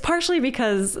it's partially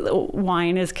because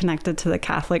wine is connected to the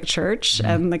Catholic Church,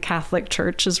 and the Catholic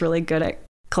Church is really good at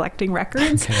collecting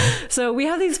records. Okay. So we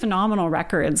have these phenomenal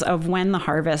records of when the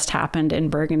harvest happened in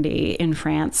Burgundy in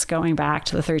France going back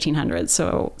to the 1300s.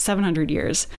 So 700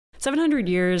 years. 700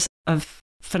 years of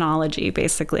phenology,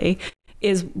 basically,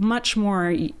 is much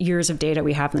more years of data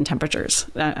we have than temperatures,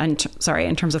 in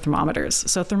terms of thermometers.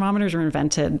 So thermometers were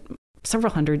invented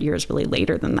several hundred years really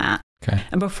later than that. Okay.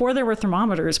 And before there were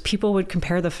thermometers, people would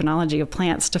compare the phenology of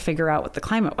plants to figure out what the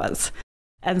climate was.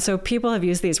 And so people have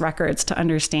used these records to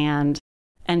understand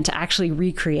and to actually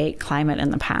recreate climate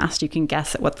in the past. You can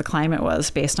guess at what the climate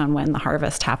was based on when the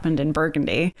harvest happened in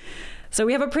Burgundy. So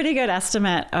we have a pretty good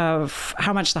estimate of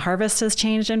how much the harvest has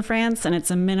changed in France, and it's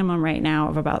a minimum right now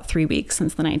of about 3 weeks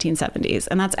since the 1970s,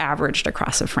 and that's averaged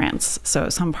across of France. So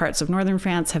some parts of northern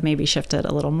France have maybe shifted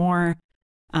a little more,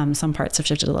 some parts have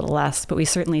shifted a little less, but we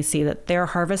certainly see that they're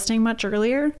harvesting much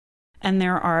earlier, and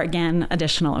there are, again,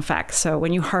 additional effects. So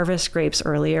when you harvest grapes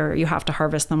earlier, you have to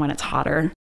harvest them when it's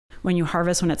hotter. When you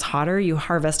harvest when it's hotter, you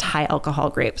harvest high alcohol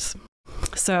grapes.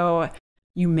 So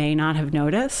you may not have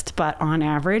noticed, but on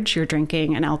average, you're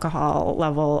drinking an alcohol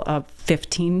level of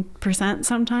 15%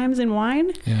 sometimes in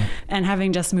wine. Yeah. And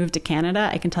having just moved to Canada,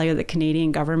 I can tell you the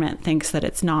Canadian government thinks that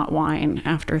it's not wine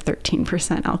after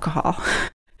 13% alcohol.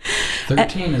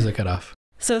 13 is a cutoff.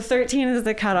 So 13 is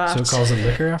the cutoff. So it calls it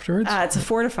liquor afterwards? It's a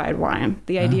fortified wine.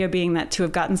 The idea being that to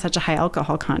have gotten such a high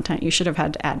alcohol content, you should have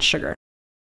had to add sugar.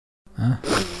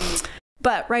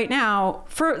 But right now,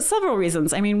 for several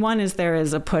reasons, I mean, one is there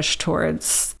is a push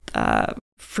towards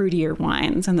fruitier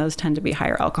wines, and those tend to be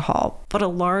higher alcohol. But a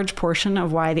large portion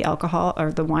of why the alcohol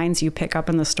or the wines you pick up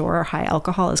in the store are high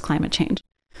alcohol is climate change.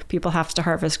 People have to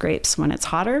harvest grapes when it's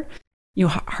hotter. You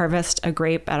harvest a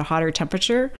grape at a hotter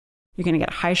temperature, you're going to get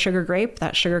a high sugar grape.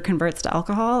 That sugar converts to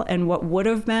alcohol. And what would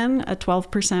have been a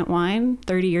 12% wine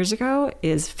 30 years ago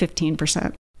is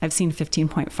 15%. I've seen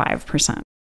 15.5%.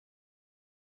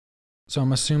 So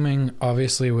I'm assuming,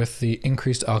 obviously, with the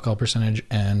increased alcohol percentage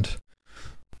and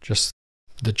just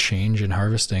the change in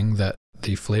harvesting, that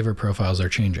the flavor profiles are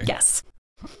changing. Yes.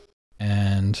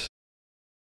 And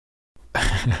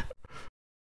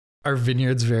are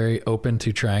vineyards very open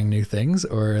to trying new things,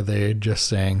 or are they just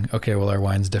saying, okay, well, our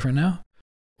wine's different now?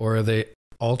 Or are they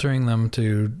altering them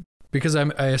to, because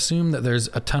I assume that there's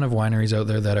a ton of wineries out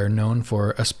there that are known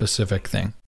for a specific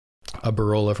thing, a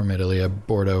Barolo from Italy, a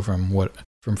Bordeaux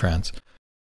from France,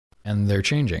 and they're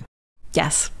changing.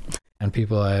 Yes. And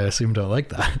people, I assume, don't like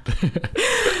that.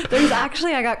 There's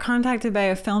actually, I got contacted by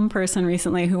a film person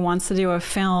recently who wants to do a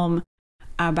film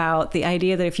about the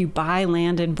idea that if you buy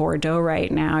land in Bordeaux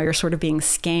right now, you're sort of being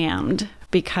scammed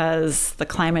because the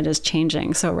climate is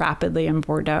changing so rapidly in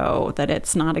Bordeaux that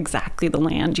it's not exactly the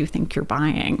land you think you're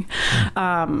buying.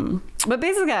 But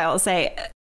basically, I will say,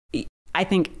 I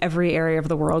think every area of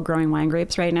the world growing wine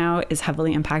grapes right now is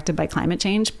heavily impacted by climate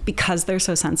change because they're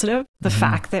so sensitive. The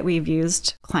fact that we've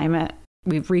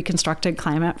reconstructed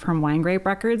climate from wine grape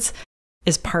records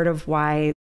is part of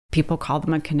why people call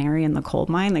them a canary in the coal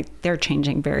mine. Like, they're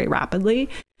changing very rapidly.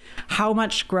 How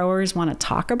much growers want to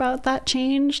talk about that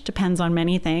change depends on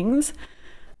many things.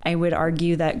 I would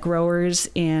argue that growers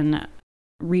in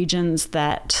regions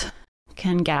that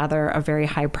can gather a very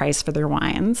high price for their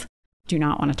wines do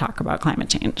not want to talk about climate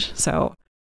change. So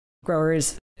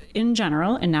growers in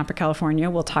general in Napa, California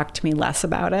will talk to me less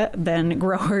about it than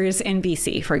growers in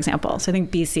BC, for example. So I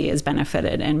think BC has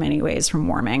benefited in many ways from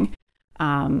warming.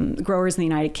 Growers in the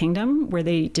United Kingdom, where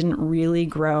they didn't really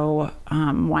grow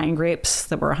wine grapes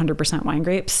that were 100% wine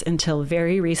grapes until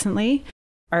very recently,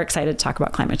 are excited to talk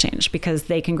about climate change because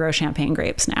they can grow champagne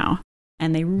grapes now.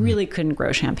 And they really couldn't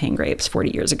grow champagne grapes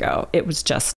 40 years ago. It was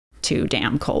just too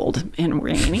damn cold and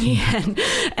rainy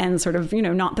and sort of,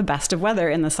 not the best of weather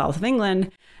in the south of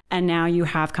England. And now you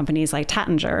have companies like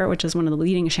Taittinger, which is one of the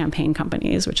leading champagne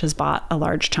companies, which has bought a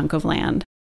large chunk of land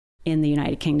in the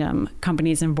United Kingdom.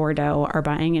 Companies in Bordeaux are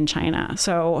buying in China.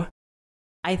 So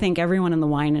I think everyone in the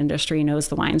wine industry knows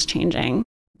the wine's changing.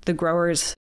 The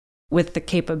growers with the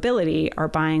capability are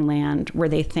buying land where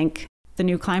they think the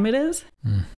new climate is.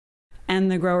 And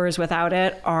the growers without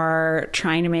it are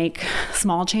trying to make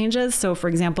small changes. So for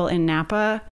example, in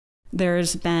Napa,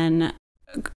 there's been,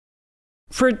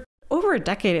 for over a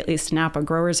decade, at least in Napa,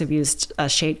 growers have used a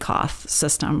shade cloth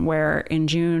system where in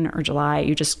June or July,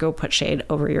 you just go put shade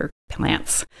over your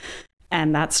plants.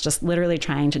 And that's just literally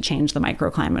trying to change the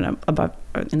microclimate above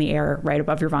in the air right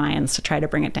above your vines to try to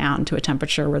bring it down to a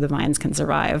temperature where the vines can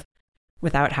survive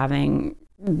without having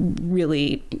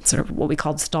really sort of what we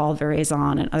called stall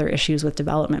veraison and other issues with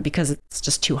development because it's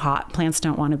just too hot. Plants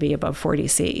don't want to be above 40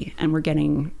 C, and we're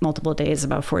getting multiple days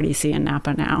above 40 C in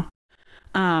Napa now.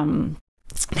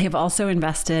 They've also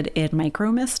invested in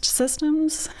micromist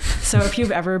systems. So if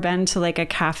you've ever been to like a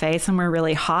cafe somewhere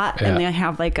really hot and they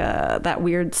have like that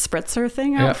weird spritzer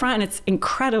thing out front, and it's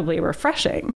incredibly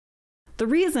refreshing. The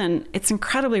reason it's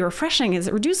incredibly refreshing is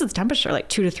it reduces the temperature like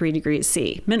 2 to 3 degrees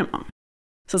C minimum.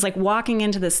 So it's like walking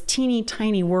into this teeny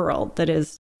tiny world that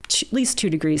is at least 2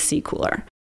 degrees C cooler.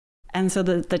 And so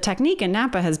the technique in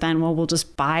Napa has been, well, we'll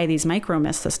just buy these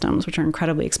micromist systems, which are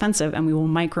incredibly expensive, and we will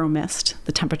micromist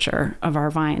the temperature of our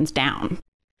vines down.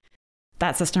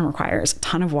 that system requires a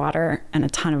ton of water and a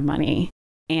ton of money.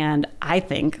 And I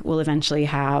think will eventually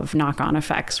have knock-on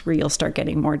effects where you'll start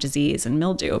getting more disease and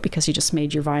mildew because you just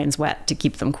made your vines wet to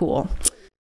keep them cool.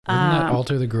 Wouldn't that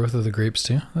alter the growth of the grapes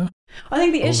too, though? I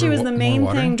think the issue is the main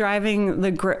thing driving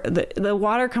the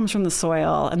water comes from the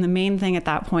soil. And the main thing at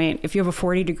that point, if you have a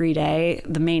 40-degree day,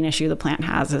 the main issue the plant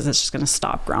has is it's just going to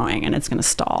stop growing and it's going to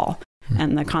stall.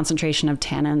 And the concentration of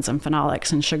tannins and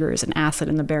phenolics and sugars and acid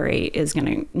in the berry is going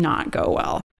to not go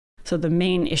well. So the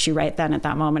main issue right then at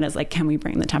that moment is like, can we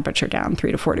bring the temperature down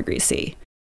 3 to 4 degrees C?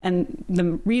 And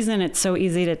the reason it's so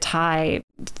easy to tie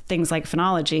things like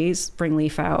phenology, spring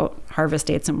leaf out, harvest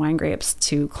dates and wine grapes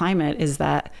to climate is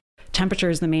that temperature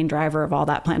is the main driver of all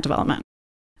that plant development.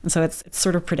 And so it's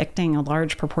sort of predicting a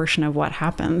large proportion of what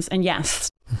happens. And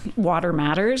yes, water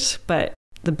matters, but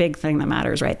the big thing that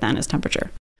matters right then is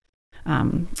temperature.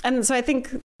 And so I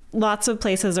think lots of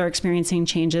places are experiencing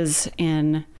changes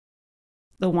in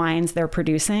the wines they're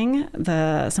producing.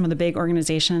 Some of the big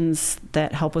organizations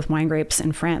that help with wine grapes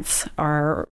in France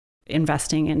are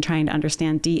investing in trying to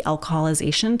understand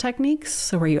de-alcoholization techniques.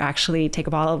 So where you actually take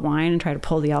a bottle of wine and try to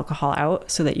pull the alcohol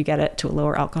out so that you get it to a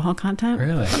lower alcohol content.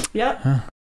 Really? Yep. Huh.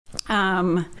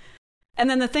 And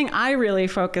then the thing I really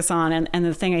focus on, and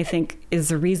the thing I think is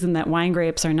the reason that wine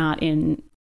grapes are not in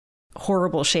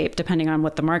horrible shape, depending on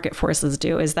what the market forces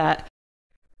do, is that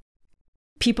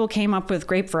people came up with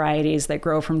grape varieties that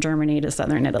grow from Germany to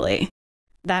southern Italy.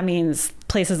 That means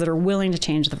places that are willing to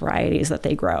change the varieties that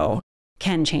they grow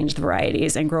can change the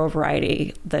varieties and grow a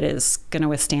variety that is going to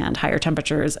withstand higher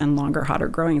temperatures and longer, hotter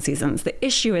growing seasons. The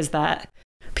issue is that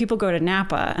people go to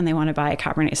Napa and they want to buy a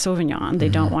Cabernet Sauvignon. They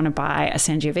don't want to buy a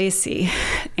Sangiovese.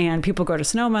 And people go to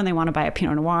Sonoma and they want to buy a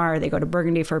Pinot Noir. They go to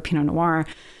Burgundy for a Pinot Noir.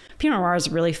 Pinot Noir is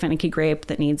a really finicky grape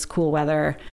that needs cool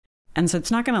weather. And so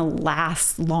it's not going to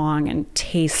last long and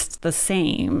taste the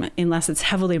same unless it's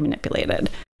heavily manipulated.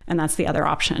 And that's the other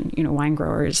option. You know, wine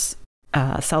growers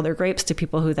sell their grapes to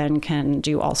people who then can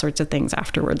do all sorts of things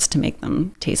afterwards to make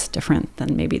them taste different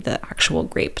than maybe the actual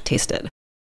grape tasted.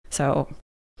 So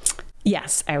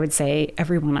yes, I would say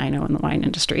everyone I know in the wine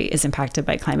industry is impacted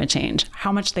by climate change.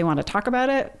 How much they want to talk about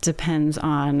it depends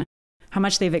on how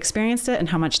much they've experienced it and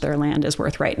how much their land is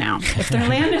worth right now. If their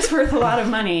land is worth a lot of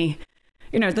money,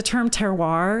 you know, the term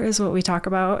terroir is what we talk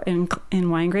about in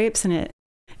wine grapes. And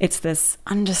it's this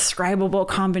undescribable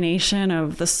combination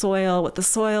of the soil, what the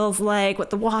soil's like, what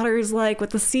the water is like, what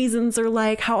the seasons are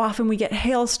like, how often we get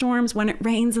hailstorms, when it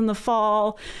rains in the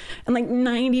fall. And like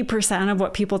 90% of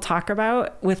what people talk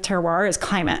about with terroir is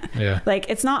climate. Yeah. Like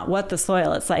it's not what the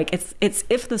soil is like. It's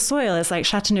if the soil is like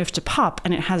Châteauneuf-du-Pape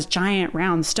and it has giant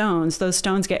round stones, those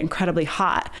stones get incredibly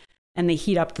hot and they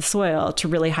heat up the soil to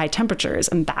really high temperatures.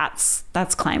 And that's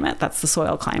climate. That's the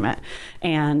soil climate.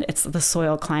 And it's the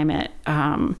soil climate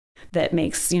that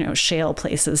makes, you know, shale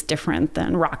places different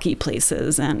than rocky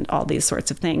places and all these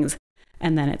sorts of things.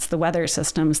 And then it's the weather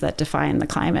systems that define the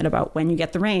climate about when you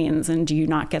get the rains and do you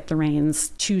not get the rains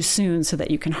too soon so that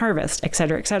you can harvest, et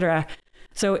cetera, et cetera.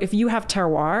 So if you have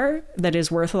terroir that is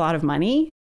worth a lot of money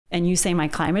and you say my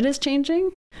climate is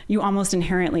changing, you almost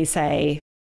inherently say,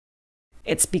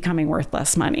 it's becoming worth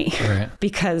less money. Right.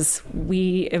 Because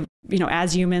we, you know,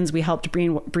 as humans, we helped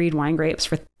breed wine grapes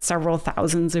for several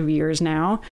thousands of years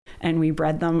now. And we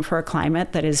bred them for a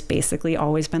climate that has basically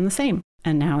always been the same.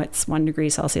 And now it's 1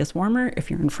 degree Celsius warmer. If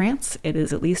you're in France, it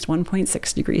is at least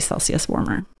 1.6 degrees Celsius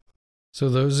warmer. So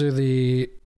those are the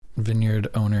vineyard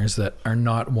owners that are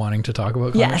not wanting to talk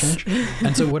about climate change?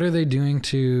 And so what are they doing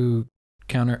to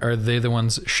counter? Are they the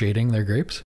ones shading their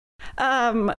grapes?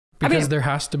 Because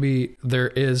there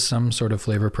is some sort of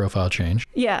flavor profile change.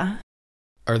 Yeah.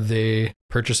 Are they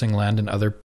purchasing land in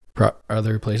other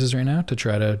places right now to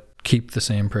try to keep the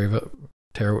same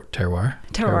terroir?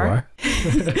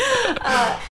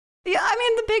 Yeah, I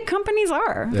mean, the big companies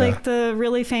are. Yeah. Like the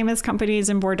really famous companies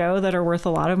in Bordeaux that are worth a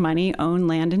lot of money own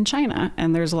land in China.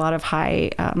 And there's a lot of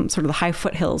high, sort of the high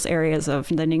foothills areas of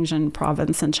the Ningxin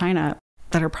province in China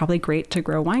that are probably great to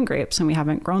grow wine grapes, and we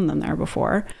haven't grown them there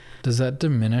before. Does that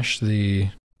diminish the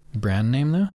brand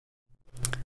name though?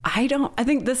 I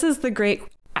think this is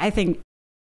I think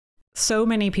so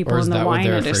many people in the wine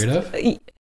industry.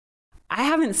 I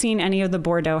haven't seen any of the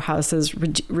Bordeaux houses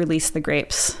release the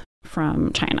grapes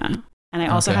from China. And I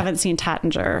also haven't seen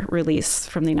Taittinger release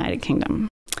from the United Kingdom.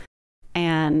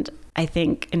 And I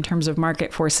think in terms of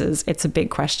market forces, it's a big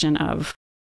question of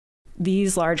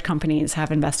these large companies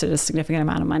have invested a significant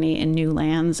amount of money in new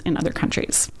lands in other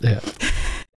countries. Yeah.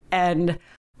 And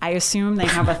I assume they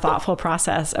have a thoughtful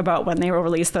process about when they will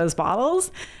release those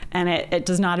bottles. And it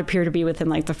does not appear to be within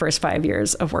like the first 5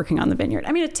 years of working on the vineyard.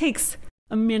 I mean, it takes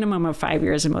a minimum of 5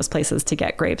 years in most places to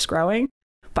get grapes growing.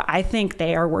 But I think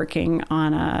they are working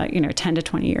on a 10 to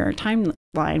 20 year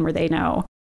timeline where they know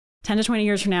 10 to 20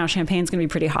 years from now, Champagne's going to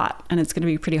be pretty hot, and it's going to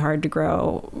be pretty hard to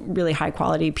grow really high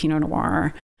quality Pinot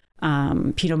Noir,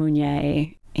 Pinot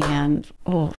Meunier, and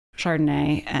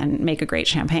Chardonnay, and make a great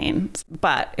Champagne.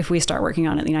 But if we start working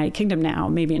on it in the United Kingdom now,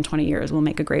 maybe in 20 years, we'll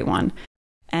make a great one.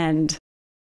 And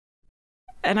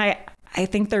I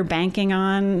think they're banking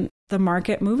on the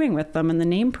market moving with them and the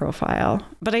name profile.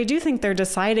 But I do think they're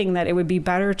deciding that it would be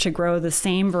better to grow the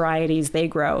same varieties they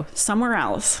grow somewhere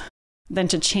else than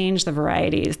to change the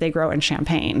varieties they grow in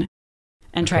Champagne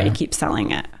and try to keep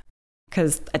selling it.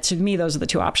 Because to me, those are the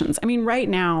two options. I mean, right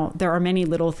now, there are many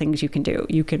little things you can do.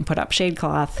 You can put up shade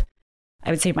cloth. I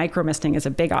would say micro misting is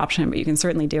a big option, but you can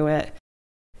certainly do it.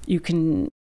 You can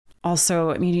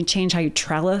also, you change how you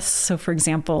trellis. So for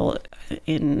example,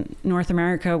 in North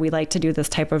America, we like to do this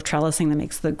type of trellising that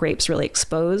makes the grapes really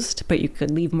exposed, but you could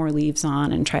leave more leaves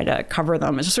on and try to cover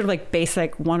them. It's just sort of like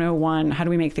basic 101. How do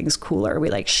we make things cooler?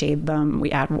 We shade them,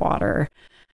 we add water.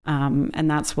 And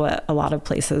that's what a lot of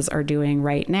places are doing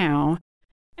right now.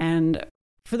 And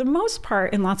for the most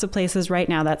part, in lots of places right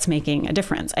now, that's making a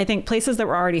difference. I think places that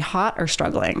were already hot are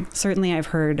struggling. Certainly, I've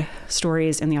heard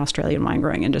stories in the Australian wine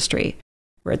growing industry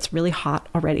where it's really hot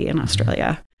already in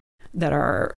Australia that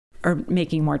are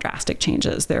making more drastic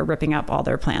changes. They're ripping up all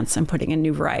their plants and putting in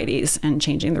new varieties and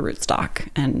changing the rootstock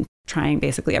and trying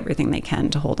basically everything they can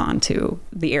to hold on to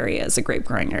the area as a grape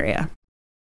growing area.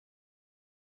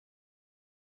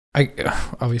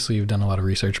 Obviously you've done a lot of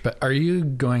research, but are you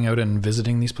going out and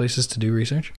visiting these places to do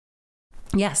research?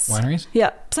 Yes. Wineries?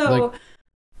 Yeah. So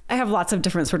I have lots of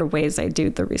different sort of ways I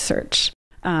do the research.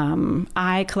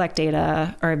 I collect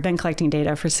data, or I've been collecting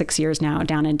data for 6 years now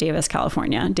down in Davis,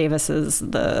 California. Davis is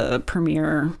the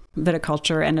premier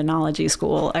viticulture and enology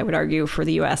school, I would argue, for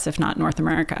the US, if not North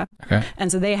America. Okay.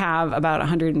 And so they have about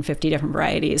 150 different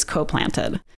varieties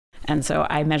co-planted. And so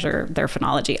I measure their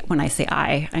phenology. When I say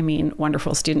I mean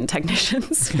wonderful student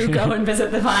technicians who go and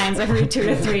visit the vines every 2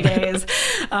 to 3 days.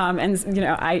 And,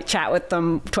 I chat with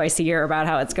them twice a year about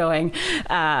how it's going.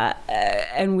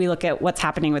 And we look at what's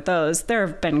happening with those. There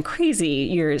have been crazy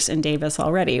years in Davis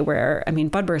already where,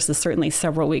 budburst is certainly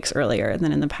several weeks earlier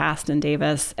than in the past in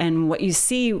Davis. And what you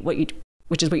see, which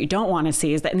is what you don't want to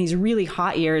see, is that in these really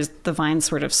hot years, the vines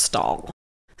sort of stall.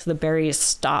 So the berries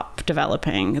stop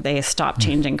developing, they stop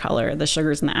changing color. The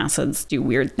sugars and the acids do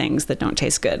weird things that don't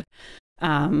taste good.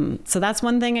 So that's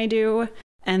one thing I do.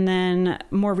 And then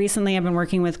more recently, I've been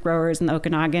working with growers in the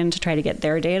Okanagan to try to get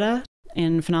their data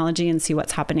in phenology and see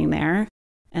what's happening there.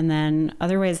 And then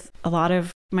other ways, a lot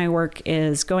of my work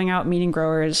is going out, meeting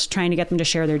growers, trying to get them to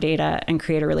share their data and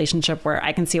create a relationship where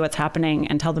I can see what's happening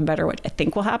and tell them better what I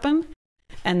think will happen.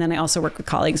 And then I also work with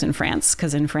colleagues in France,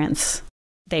 because in France,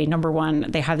 number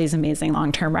one, they have these amazing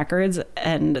long-term records,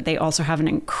 and they also have an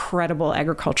incredible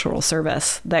agricultural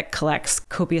service that collects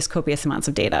copious amounts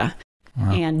of data.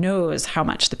 Wow. And knows how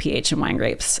much the pH in wine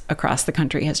grapes across the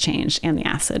country has changed, and the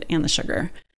acid and the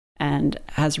sugar, and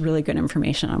has really good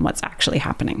information on what's actually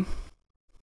happening.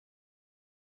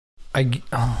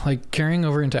 Carrying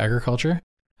over into agriculture,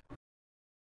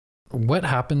 what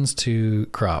happens to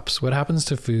crops? What happens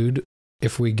to food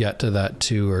if we get to that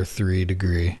 2 or 3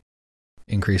 degree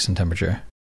increase in temperature?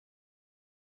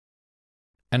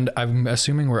 And I'm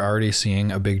assuming we're already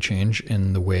seeing a big change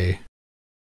in the way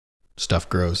stuff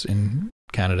grows in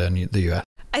Canada and the US.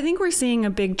 I think we're seeing a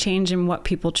big change in what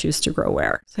people choose to grow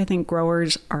where. So I think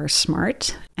growers are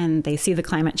smart, and they see the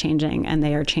climate changing, and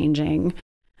they are changing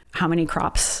how many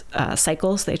crops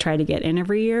cycles they try to get in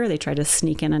every year. They try to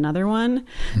sneak in another one.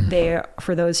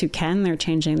 For those who can, they're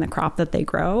changing the crop that they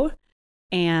grow.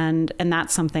 And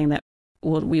that's something that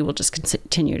we will just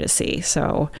continue to see.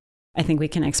 So I think we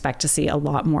can expect to see a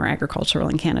lot more agricultural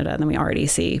in Canada than we already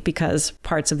see, because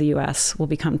parts of the US will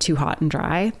become too hot and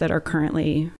dry that are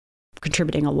currently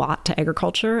contributing a lot to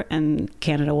agriculture, and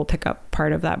Canada will pick up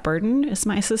part of that burden, is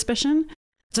my suspicion.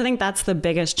 So I think that's the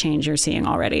biggest change you're seeing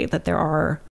already, that there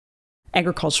are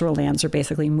agricultural lands are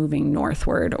basically moving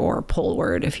northward or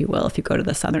poleward, if you will, if you go to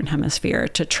the southern hemisphere,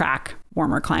 to track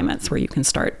warmer climates where you can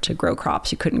start to grow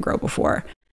crops you couldn't grow before.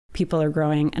 People are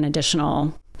growing an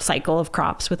additional cycle of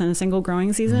crops within a single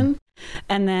growing season.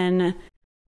 And then,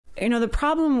 the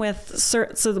problem with, so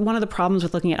one of the problems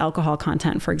with looking at alcohol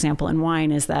content, for example, in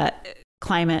wine, is that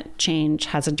climate change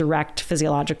has a direct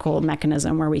physiological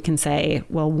mechanism where we can say,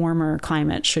 well, warmer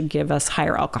climate should give us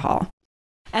higher alcohol.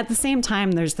 At the same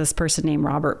time, there's this person named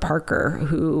Robert Parker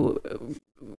who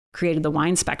created the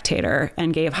Wine Spectator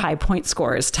and gave high point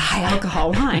scores to high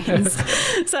alcohol wines.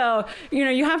 So,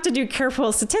 you have to do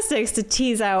careful statistics to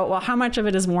tease out, well, how much of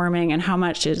it is warming and how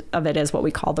much of it is what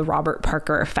we call the Robert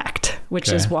Parker effect,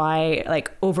 which is why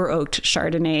like over oaked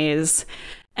Chardonnays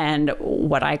and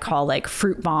what I call like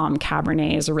fruit bomb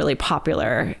Cabernets are really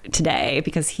popular today,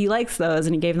 because he likes those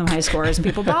and he gave them high scores and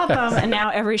people bought them. And now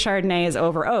every Chardonnay is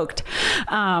over oaked.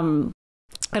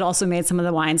 It also made some of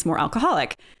the wines more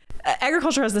alcoholic.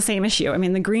 Agriculture has the same issue. I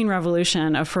mean, the green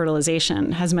revolution of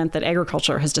fertilization has meant that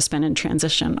agriculture has just been in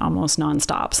transition almost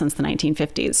nonstop since the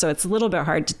 1950s. So it's a little bit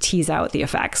hard to tease out the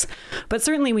effects. But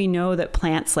certainly we know that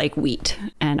plants like wheat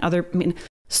and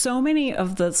so many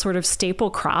of the sort of staple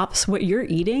crops, what you're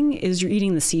eating is you're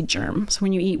eating the seed germ. So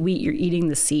when you eat wheat, you're eating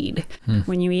the seed.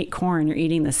 When you eat corn, you're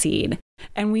eating the seed.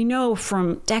 And we know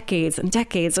from decades and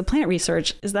decades of plant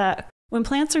research is that when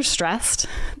plants are stressed,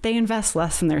 they invest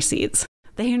less in their seeds.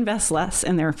 They invest less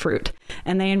in their fruit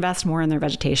and they invest more in their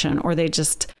vegetation, or they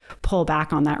just pull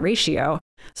back on that ratio.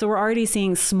 So we're already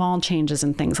seeing small changes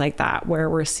in things like that, where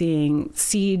we're seeing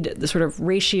the sort of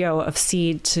ratio of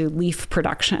seed to leaf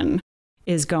production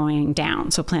is going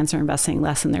down. So plants are investing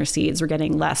less in their seeds. We're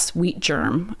getting less wheat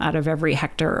germ out of every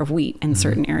hectare of wheat in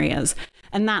certain areas.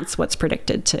 And that's what's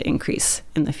predicted to increase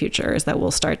in the future, is that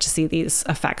we'll start to see these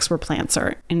effects where plants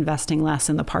are investing less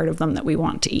in the part of them that we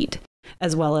want to eat,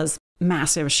 as well as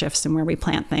massive shifts in where we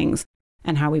plant things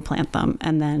and how we plant them,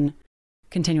 and then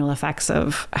continual effects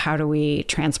of how do we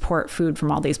transport food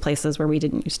from all these places where we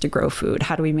didn't used to grow food?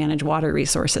 How do we manage water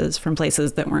resources from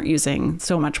places that weren't using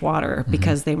so much water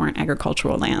because they weren't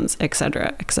agricultural lands, et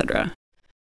cetera, et cetera.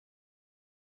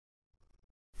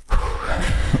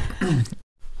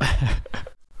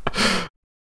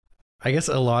 I guess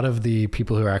a lot of the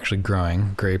people who are actually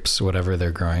growing grapes, whatever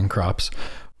they're growing, crops,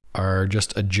 are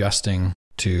just adjusting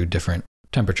to different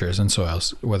temperatures and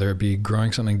soils, whether it be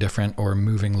growing something different or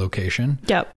moving location.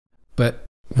 Yep. But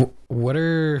what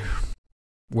are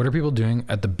people doing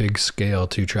at the big scale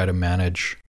to try to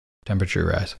manage temperature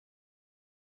rise?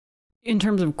 In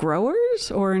terms of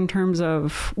growers, or in terms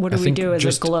of what do we do as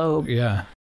a globe? Yeah.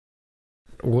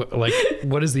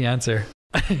 What is the answer?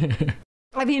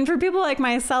 I mean, for people like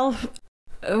myself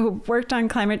who worked on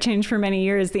climate change for many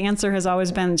years, the answer has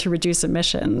always been to reduce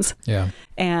emissions. Yeah.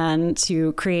 And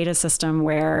to create a system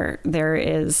where there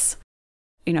is,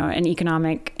 an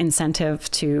economic incentive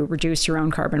to reduce your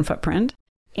own carbon footprint.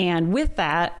 And with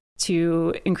that,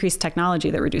 to increase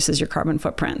technology that reduces your carbon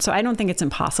footprint. So I don't think it's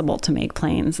impossible to make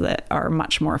planes that are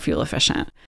much more fuel efficient.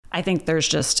 I think there's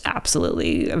just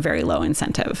absolutely a very low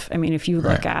incentive. I mean, if you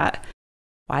look at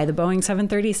why the Boeing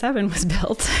 737 was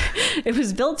built, it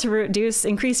was built to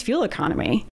increase fuel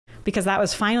economy, because that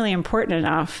was finally important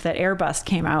enough that Airbus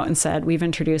came out and said, we've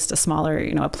introduced a smaller,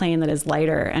 a plane that is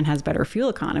lighter and has better fuel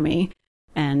economy.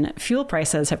 And fuel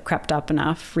prices have crept up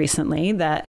enough recently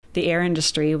that the air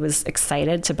industry was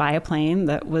excited to buy a plane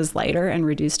that was lighter and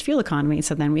reduced fuel economy.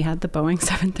 So then we had the Boeing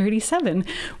 737,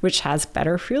 which has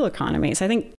better fuel economy. So I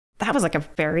think that was like a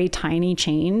very tiny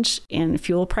change in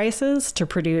fuel prices to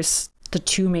produce the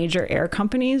two major air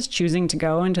companies choosing to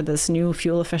go into this new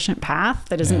fuel efficient path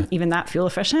that isn't even that fuel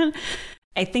efficient.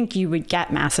 I think you would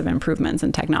get massive improvements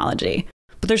in technology,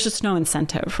 but there's just no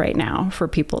incentive right now for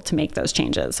people to make those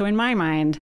changes. So in my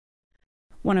mind,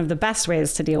 one of the best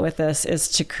ways to deal with this is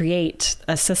to create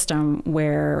a system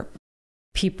where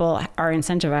people are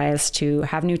incentivized to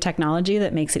have new technology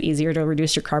that makes it easier to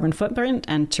reduce your carbon footprint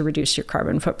and to reduce your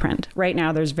carbon footprint. Right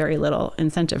now, there's very little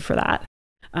incentive for that.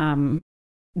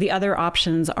 The other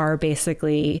options are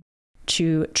basically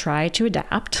to try to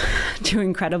adapt to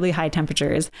incredibly high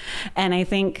temperatures. And I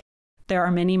think there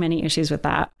are many, many issues with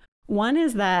that. One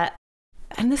is that,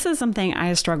 and this is something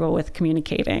I struggle with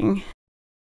communicating.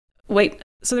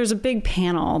 So there's a big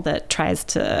panel that tries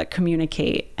to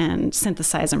communicate and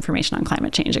synthesize information on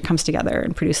climate change. It comes together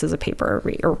and produces a paper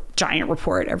or giant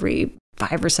report every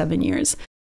 5 or 7 years.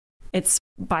 It's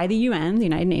by the UN, the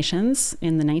United Nations,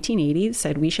 in the 1980s,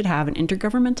 said we should have an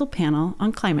intergovernmental panel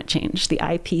on climate change, the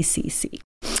IPCC.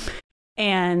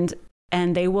 And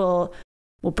they will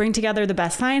bring together the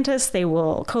best scientists, they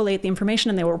will collate the information,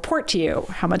 and they will report to you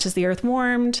how much has the Earth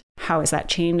warmed, how has that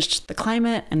changed the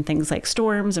climate and things like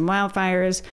storms and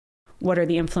wildfires, what are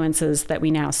the influences that we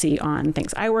now see on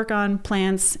things I work on,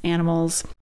 plants, animals,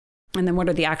 and then what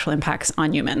are the actual impacts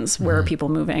on humans? Where are people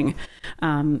moving?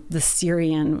 The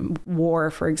Syrian war,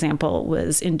 for example,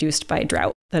 was induced by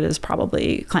drought that is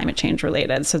probably climate change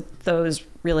related. So those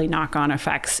really knock-on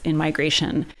effects in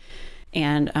migration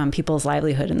and people's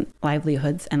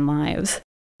livelihoods and lives.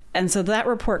 And so that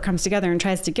report comes together and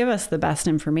tries to give us the best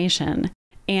information.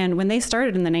 And when they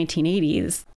started in the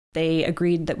 1980s, they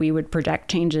agreed that we would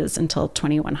project changes until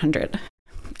 2100.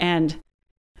 And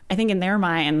I think in their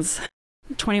minds,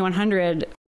 2100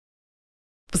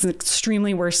 was an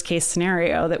extremely worst case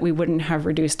scenario that we wouldn't have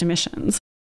reduced emissions.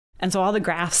 And so all the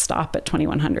graphs stop at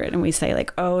 2100 and we say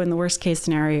like, oh, in the worst case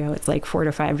scenario, it's like 4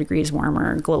 to 5 degrees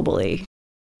warmer globally.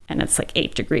 And it's like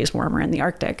 8 degrees warmer in the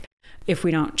Arctic if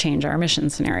we don't change our emission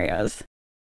scenarios.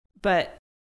 But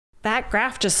that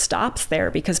graph just stops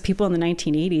there because people in the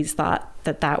 1980s thought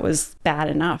that that was bad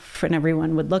enough, and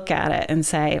everyone would look at it and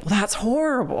say, well, that's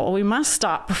horrible. We must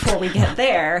stop before we get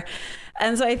there.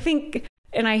 And so I think,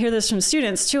 and I hear this from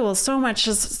students too, well, so much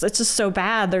is, it's just so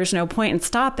bad, there's no point in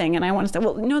stopping. And I want to say,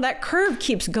 well, no, that curve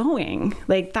keeps going.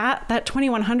 Like that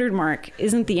 2100 mark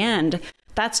isn't the end.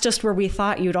 That's just where we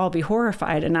thought you'd all be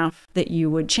horrified enough that you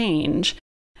would change.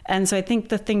 And so I think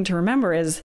the thing to remember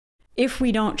is if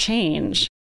we don't change,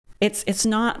 it's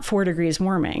not 4 degrees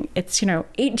warming. It's,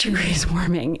 8 degrees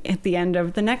warming at the end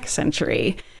of the next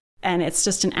century. And it's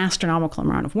just an astronomical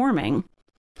amount of warming.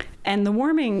 And the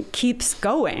warming keeps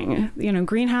going.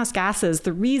 Greenhouse gases,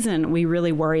 the reason we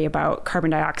really worry about carbon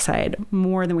dioxide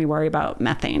more than we worry about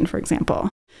methane, for example.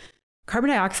 Carbon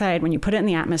dioxide, when you put it in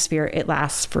the atmosphere, it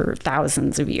lasts for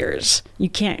thousands of years. You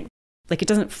can't, it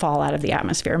doesn't fall out of the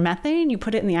atmosphere. Methane, you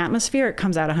put it in the atmosphere, it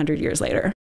comes out 100 years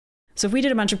later. So if we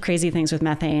did a bunch of crazy things with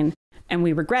methane and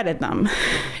we regretted them,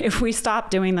 if we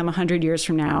stopped doing them 100 years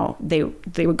from now, they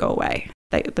would go away.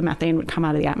 The methane would come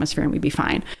out of the atmosphere and we'd be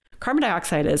fine. Carbon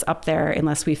dioxide is up there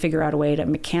unless we figure out a way to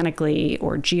mechanically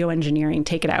or geoengineering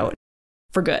take it out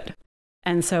for good.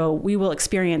 And so we will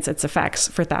experience its effects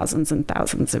for thousands and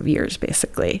thousands of years,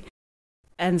 basically.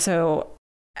 And so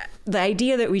the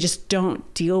idea that we just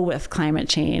don't deal with climate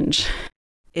change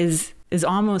is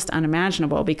almost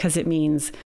unimaginable, because it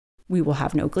means we will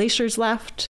have no glaciers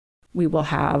left. We will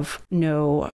have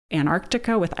no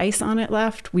Antarctica with ice on it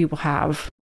left. We will have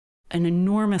an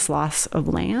enormous loss of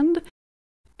land,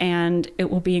 and it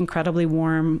will be incredibly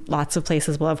warm. Lots of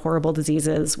places will have horrible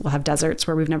diseases. We'll have deserts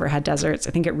where we've never had deserts.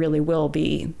 I think it really will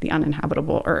be the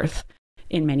uninhabitable Earth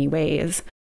in many ways.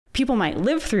 People might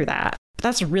live through that, but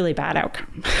that's a really bad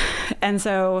outcome. And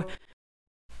so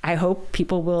I hope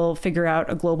people will figure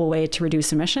out a global way to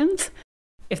reduce emissions.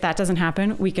 If that doesn't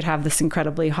happen, we could have this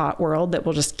incredibly hot world that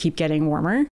will just keep getting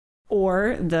warmer.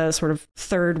 Or the sort of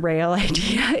third rail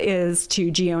idea is to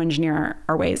geoengineer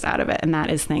our ways out of it. And that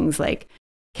is things like,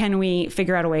 can we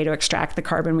figure out a way to extract the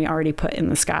carbon we already put in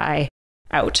the sky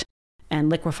out and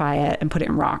liquefy it and put it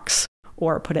in rocks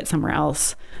or put it somewhere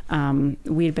else?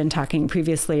 We'd been talking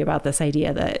previously about this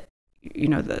idea that,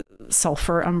 the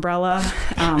sulfur umbrella,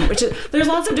 there's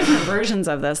lots of different versions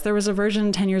of this. There was a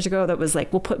version 10 years ago that was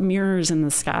like, we'll put mirrors in the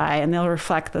sky and they'll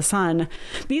reflect the sun.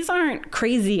 These aren't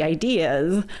crazy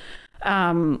ideas.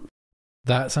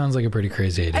 That sounds like a pretty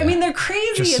crazy idea. I mean, they're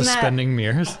crazy. Just suspending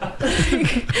mirrors.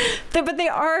 But they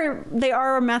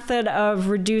are a method of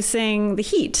reducing the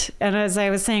heat. And as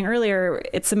I was saying earlier,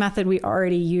 it's a method we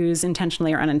already use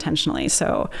intentionally or unintentionally.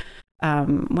 So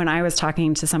when I was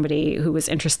talking to somebody who was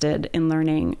interested in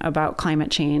learning about climate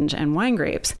change and wine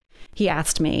grapes, he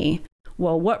asked me,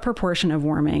 well, what proportion of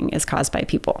warming is caused by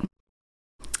people?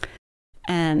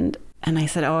 And I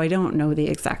said, oh, I don't know the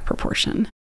exact proportion.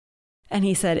 And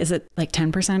he said, is it like 10%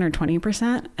 or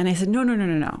 20%? And I said,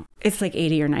 no. It's like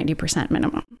 80 or 90%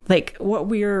 minimum. Like what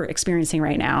we're experiencing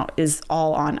right now is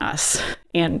all on us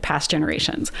and past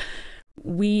generations.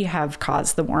 We have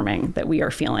caused the warming that we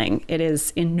are feeling. It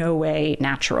is in no way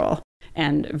natural,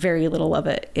 and very little of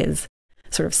it is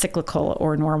sort of cyclical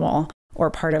or normal or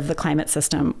part of the climate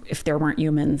system if there weren't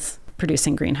humans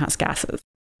producing greenhouse gases.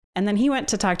 And then he went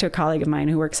to talk to a colleague of mine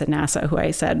who works at NASA, who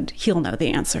I said, he'll know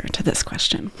the answer to this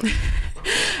question.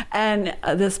 And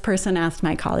this person asked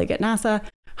my colleague at NASA,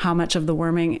 how much of the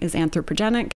warming is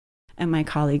anthropogenic? And my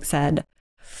colleague said,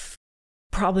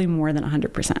 probably more than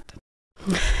 100%.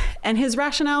 And his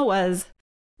rationale was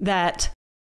that,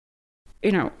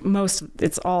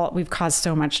 we've caused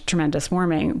so much tremendous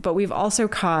warming, but we've also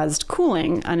caused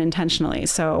cooling unintentionally.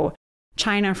 So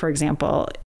China, for example,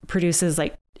 produces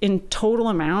in total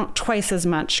amount, twice as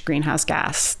much greenhouse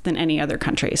gas than any other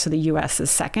country. So the US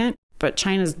is second, but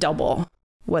China's double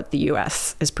what the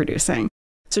US is producing.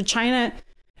 So China,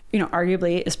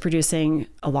 arguably is producing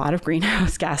a lot of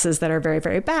greenhouse gases that are very,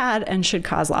 very bad and should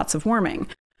cause lots of warming.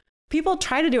 People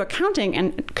try to do accounting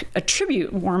and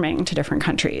attribute warming to different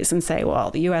countries and say,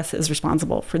 well, the US is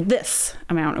responsible for this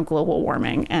amount of global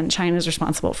warming and China is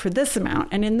responsible for this amount.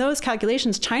 And in those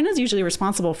calculations, China is usually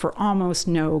responsible for almost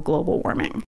no global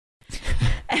warming.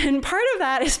 And part of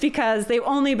that is because they've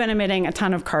only been emitting a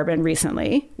ton of carbon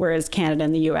recently, whereas Canada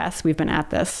and the US, we've been at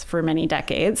this for many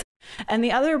decades. And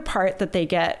the other part that they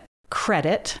get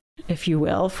credit, if you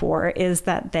will, for is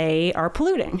that they are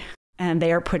polluting and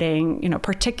they are putting,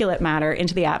 particulate matter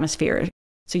into the atmosphere.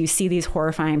 So you see these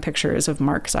horrifying pictures of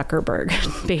Mark Zuckerberg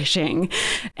in Beijing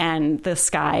and the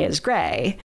sky is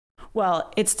gray.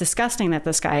 Well, it's disgusting that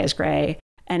the sky is gray,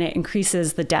 and it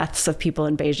increases the deaths of people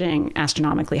in Beijing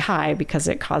astronomically high because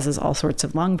it causes all sorts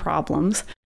of lung problems,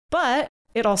 but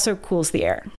it also cools the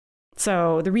air.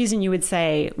 So the reason you would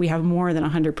say we have more than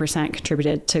 100%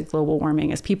 contributed to global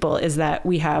warming as people is that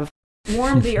we have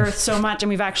warmed the earth so much and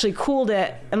we've actually cooled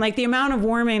it. And like the amount of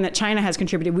warming that China has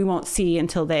contributed, we won't see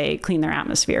until they clean their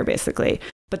atmosphere, basically.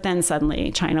 But then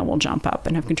suddenly China will jump up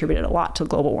and have contributed a lot to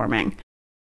global warming.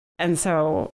 And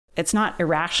so it's not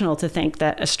irrational to think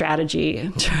that a strategy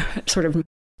to sort of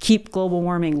keep global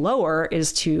warming lower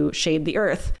is to shade the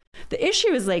earth. The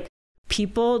issue is like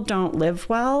people don't live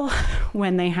well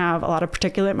when they have a lot of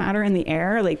particulate matter in the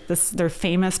air. Like they're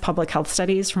famous public health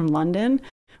studies from London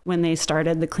when they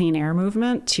started the clean air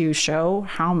movement to show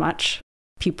how much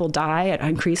people die at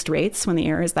increased rates when the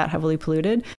air is that heavily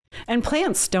polluted. And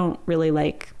plants don't really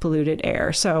like polluted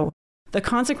air. So the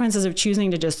consequences of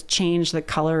choosing to just change the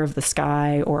color of the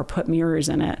sky or put mirrors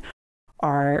in it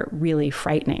are really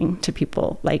frightening to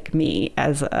people like me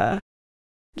as a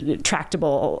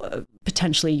tractable,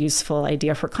 potentially useful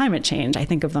idea for climate change. I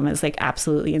think of them as like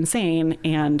absolutely insane.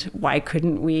 And why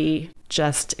couldn't we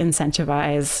just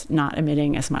incentivize not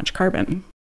emitting as much carbon?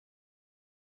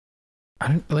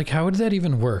 How would that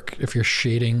even work if you're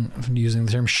using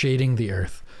the term shading the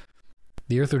earth?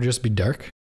 The earth would just be dark?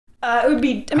 It would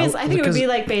be, I think it would be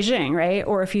like Beijing, right?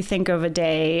 Or if you think of a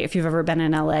day, if you've ever been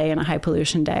in LA in a high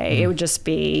pollution day, it would just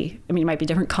be, it might be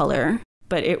different color,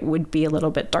 but it would be a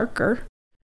little bit darker.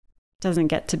 Doesn't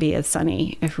get to be as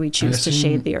sunny if we choose to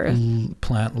shade the earth.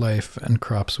 Plant life and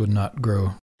crops would not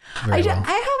grow very well.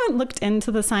 I haven't looked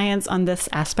into the science on this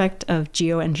aspect of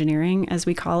geoengineering, as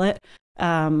we call it.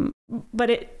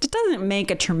 But it doesn't make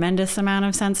a tremendous amount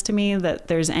of sense to me that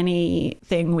there's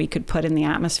anything we could put in the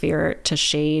atmosphere to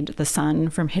shade the sun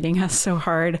from hitting us so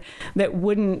hard that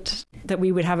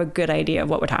we would have a good idea of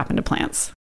what would happen to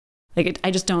plants.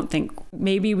 I just don't think.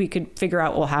 Maybe we could figure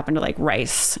out what will happen to like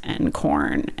rice and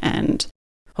corn and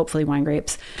hopefully wine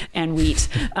grapes and wheat.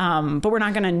 But we're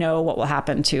not going to know what will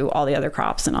happen to all the other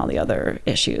crops and all the other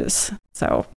issues.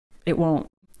 So it won't.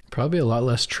 Probably a lot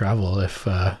less travel if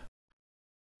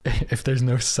there's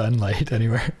no sunlight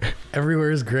anywhere.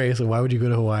 Everywhere is gray. So why would you go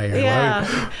to Hawaii? Or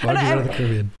yeah. Why would you go to the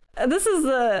Caribbean? This is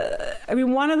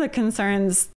one of the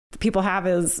concerns people have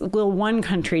is, will one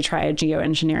country try a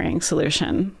geoengineering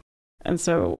solution? And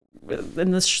so in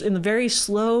the very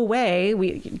slow way,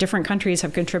 different countries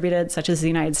have contributed, such as the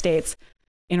United States,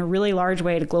 in a really large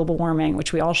way to global warming,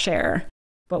 which we all share.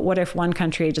 But what if one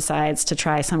country decides to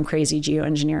try some crazy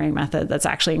geoengineering method that's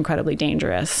actually incredibly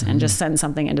dangerous and just send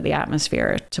something into the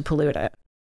atmosphere to pollute it?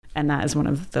 And that is one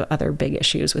of the other big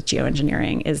issues with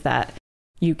geoengineering, is that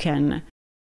you can,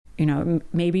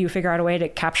 maybe you figure out a way to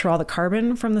capture all the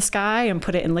carbon from the sky and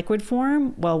put it in liquid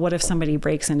form. Well, what if somebody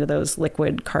breaks into those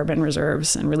liquid carbon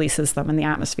reserves and releases them in the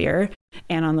atmosphere?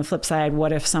 And on the flip side,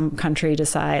 what if some country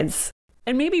decides,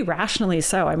 and maybe rationally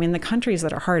so, the countries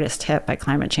that are hardest hit by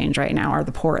climate change right now are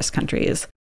the poorest countries,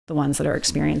 the ones that are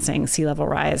experiencing sea level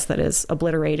rise that is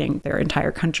obliterating their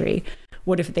entire country.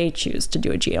 What if they choose to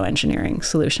do a geoengineering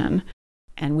solution?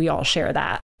 And we all share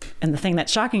that. And the thing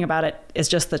that's shocking about it is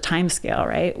just the time scale,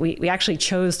 right? We actually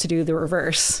chose to do the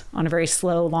reverse on a very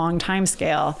slow, long time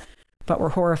scale, but we're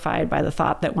horrified by the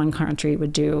thought that one country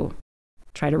would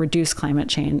try to reduce climate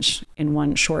change in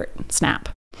one short snap.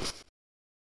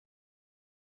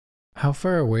 How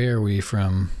far away are we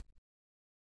from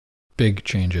big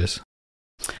changes?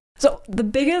 So the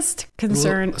biggest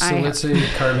concern let's say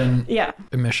carbon yeah.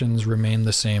 emissions remain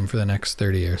the same for the next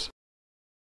 30 years.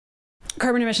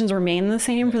 Carbon emissions remain the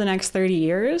same for the next 30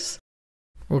 years?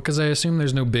 Well, because I assume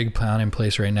there's no big plan in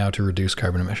place right now to reduce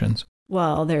carbon emissions.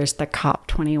 Well, there's the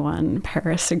COP21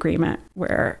 Paris Agreement,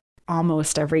 where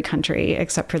almost every country,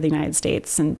 except for the United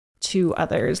States and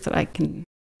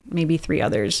maybe three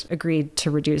others, agreed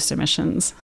to reduce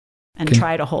emissions and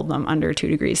try to hold them under 2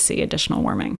 degrees C additional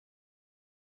warming.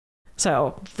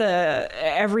 So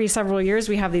every several years,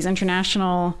 we have these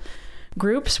international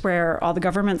groups where all the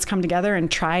governments come together and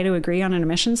try to agree on an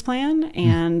emissions plan.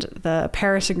 And the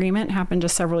Paris Agreement happened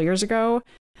just several years ago.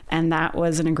 And that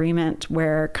was an agreement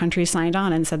where countries signed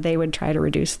on and said they would try to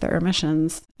reduce their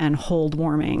emissions and hold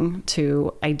warming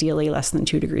to ideally less than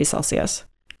 2 degrees Celsius.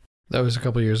 That was a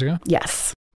couple of years ago?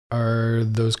 Yes. Are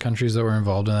those countries that were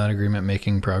involved in that agreement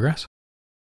making progress?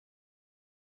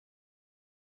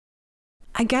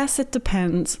 I guess it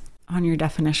depends on your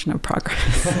definition of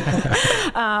progress.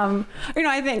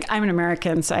 I think I'm an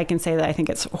American, so I can say that I think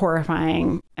it's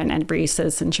horrifying, and every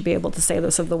citizen should be able to say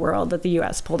this of the world, that the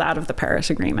U.S. pulled out of the Paris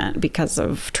Agreement because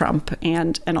of Trump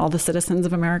and all the citizens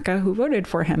of America who voted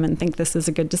for him and think this is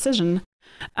a good decision,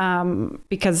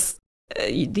 because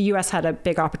the U.S. had a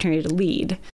big opportunity to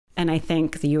lead. And I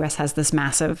think the U.S. has this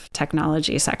massive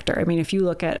technology sector. I mean, if you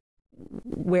look at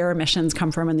where emissions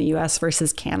come from in the U.S.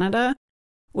 versus Canada,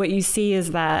 what you see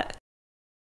is that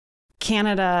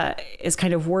Canada is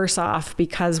kind of worse off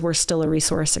because we're still a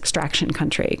resource extraction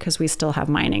country, because we still have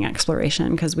mining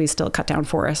exploration, because we still cut down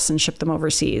forests and ship them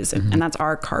overseas. And that's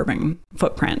our carbon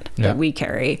footprint that we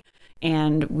carry.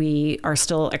 And we are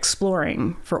still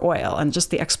exploring for oil. And just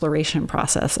the exploration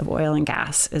process of oil and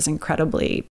gas is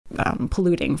incredibly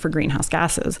polluting for greenhouse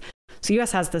gases. So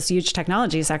U.S. has this huge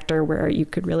technology sector where you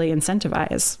could really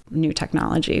incentivize new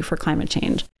technology for climate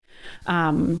change.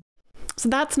 So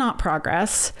that's not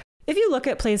progress. If you look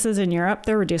at places in Europe,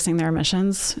 they're reducing their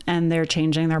emissions and they're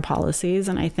changing their policies.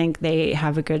 And I think they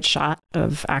have a good shot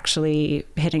of actually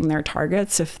hitting their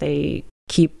targets if they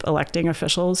keep electing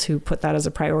officials who put that as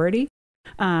a priority.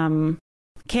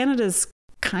 Canada's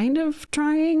kind of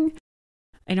trying.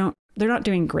 They're not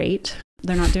doing great.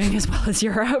 They're not doing as well as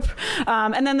Europe.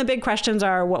 And then the big questions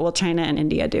are, what will China and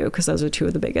India do? Because those are two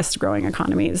of the biggest growing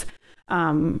economies.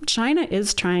 China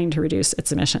is trying to reduce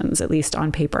its emissions, at least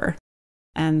on paper.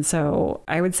 And so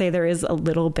I would say there is a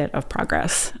little bit of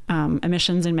progress.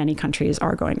 Emissions in many countries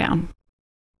are going down.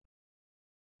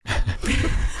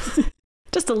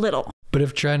 Just a little. But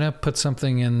if China puts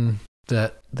something in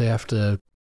that they have to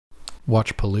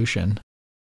watch pollution,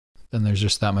 then there's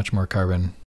just that much more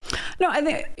carbon. No,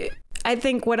 I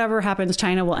think whatever happens,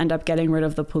 China will end up getting rid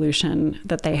of the pollution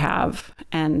that they have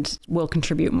and will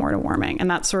contribute more to warming.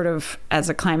 And that's sort of, as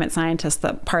a climate scientist,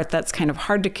 the part that's kind of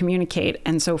hard to communicate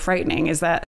and so frightening is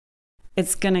that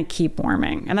it's going to keep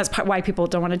warming. And that's why people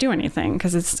don't want to do anything,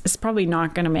 because it's probably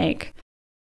not going to make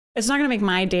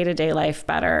my day-to-day life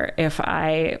better if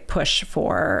I push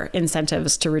for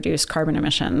incentives to reduce carbon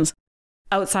emissions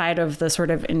outside of the sort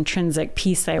of intrinsic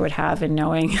peace I would have in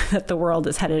knowing that the world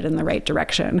is headed in the right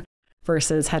direction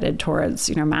versus headed towards,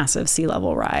 massive sea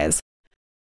level rise.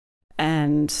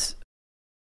 And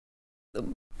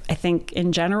I think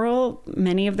in general,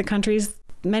 many of the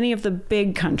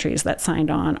big countries that signed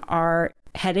on are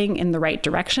heading in the right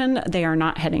direction. They are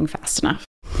not heading fast enough.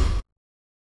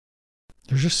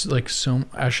 There's just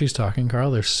as she's talking, Carl,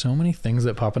 there's so many things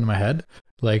that pop into my head,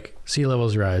 like sea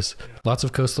levels rise. Lots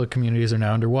of coastal communities are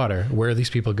now underwater. Where are these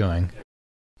people going?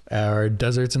 Our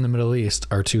deserts in the Middle East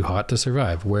are too hot to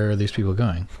survive. Where are these people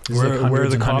going? Where are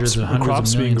the crops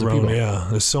being grown? Yeah,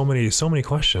 there's so many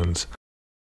questions.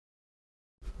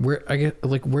 Where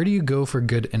do you go for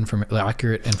good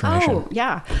accurate information? Oh,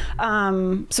 yeah.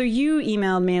 So you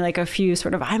emailed me a few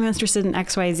I'm interested in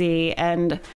XYZ,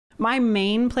 and my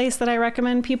main place that I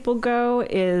recommend people go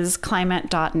is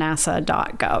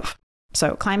climate.nasa.gov.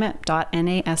 So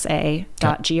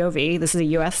climate.nasa.gov. This is a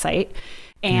US site.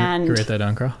 And can you write that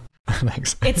down, Carl?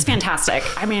 Thanks. It's fantastic.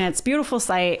 I mean, it's a beautiful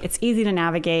site. It's easy to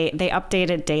navigate. They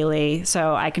update it daily.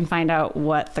 So I can find out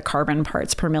what the carbon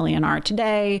parts per million are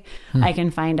today. I can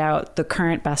find out the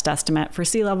current best estimate for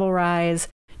sea level rise.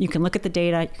 You can look at the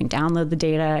data. You can download the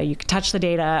data. You can touch the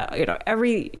data.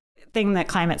 Everything that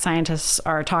climate scientists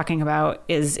are talking about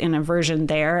is in a version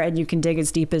there, and you can dig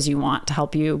as deep as you want to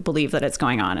help you believe that it's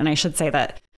going on. And I should say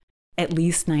that at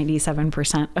least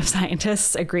 97% of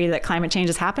scientists agree that climate change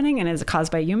is happening and is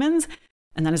caused by humans.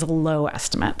 And that is a low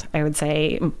estimate. I would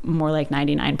say more like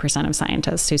 99% of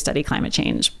scientists who study climate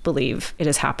change believe it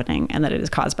is happening and that it is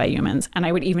caused by humans. And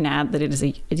I would even add that it is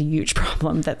a huge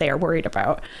problem that they are worried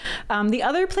about. The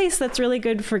other place that's really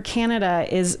good for Canada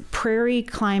is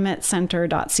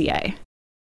prairieclimatecenter.ca.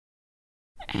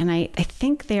 And I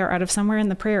think they are out of somewhere in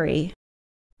the prairie.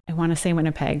 I want to say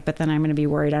Winnipeg, but then I'm going to be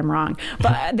worried I'm wrong.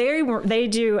 But they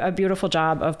do a beautiful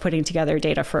job of putting together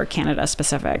data for Canada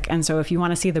specific. And so if you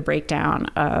want to see the breakdown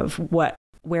of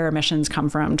where emissions come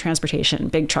from, transportation,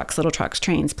 big trucks, little trucks,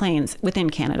 trains, planes within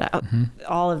Canada,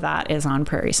 all of that is on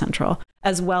Prairie Central,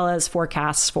 as well as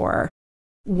forecasts for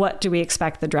what do we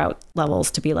expect the drought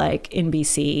levels to be like in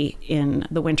BC in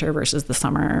the winter versus the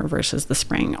summer versus the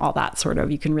spring, all that sort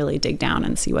of, you can really dig down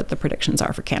and see what the predictions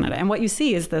are for Canada. And what you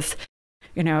see is this,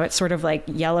 it's sort of like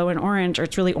yellow and orange, or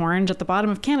it's really orange at the bottom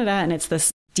of Canada. And it's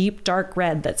this deep, dark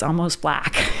red that's almost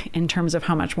black in terms of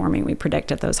how much warming we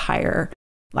predict at those higher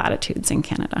latitudes in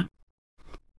Canada.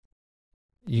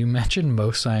 You mentioned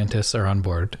most scientists are on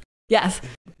board. Yes.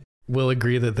 Will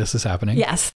agree that this is happening.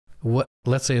 Yes.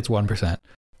 Let's say it's 1%.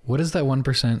 What is that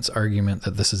 1%'s argument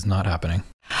that this is not happening?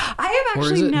 I have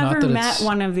actually never met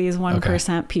one of these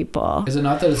 1% people. Is it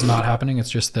not that it's not happening? It's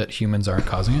just that humans aren't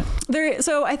causing it?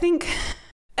 So I think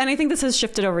this has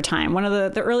shifted over time. One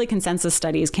of the early consensus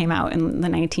studies came out in the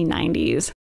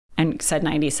 1990s and said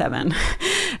 97.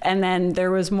 And then there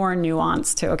was more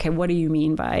nuance to, okay, what do you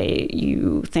mean by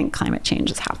you think climate change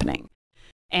is happening?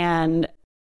 And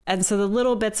so the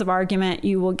little bits of argument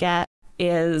you will get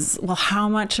is, well, how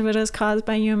much of it is caused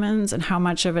by humans and how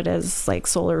much of it is like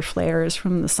solar flares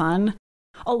from the sun?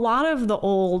 A lot of the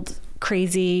old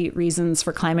crazy reasons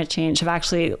for climate change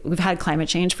we've had climate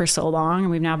change for so long and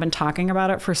we've now been talking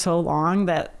about it for so long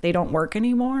that they don't work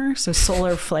anymore. So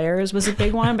solar flares was a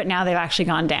big one, but now they've actually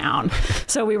gone down.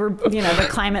 So we were, the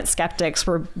climate skeptics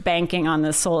were banking on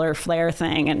this solar flare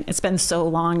thing. And it's been so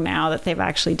long now that they've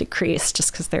actually decreased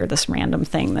just because they're this random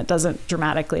thing that doesn't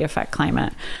dramatically affect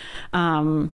climate.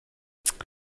 Yeah.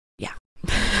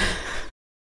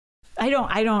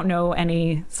 I don't know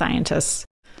any scientists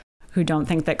who don't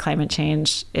think that climate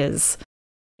change is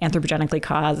anthropogenically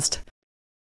caused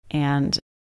and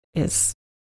is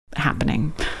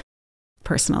happening.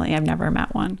 Personally, I've never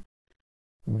met one.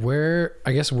 Where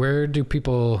do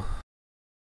people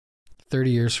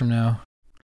 30 years from now,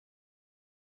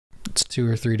 it's 2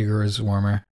 or 3 degrees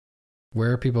warmer,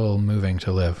 where are people moving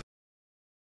to live?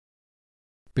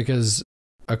 Because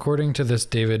according to this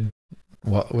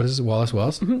Wallace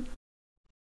Wells, mm-hmm.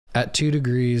 At 2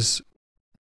 degrees,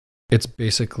 it's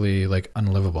basically like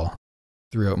unlivable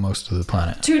throughout most of the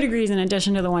planet. 2 degrees in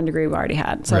addition to the 1 degree we already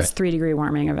had. So that's 3 degree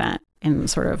warming event in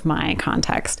sort of my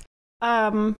context.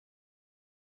 I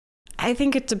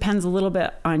think it depends a little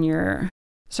bit on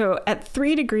so at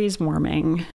 3 degrees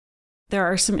warming, there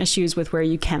are some issues with where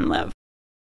you can live.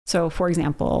 So for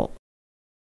example,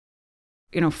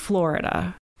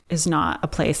 Florida is not a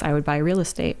place I would buy real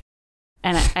estate.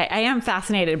 And I am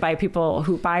fascinated by people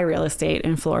who buy real estate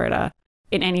in Florida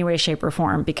in any way, shape, or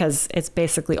form, because it's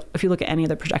basically, if you look at any of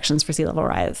the projections for sea level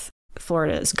rise,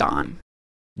 Florida is gone.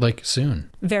 Like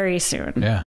soon. Very soon.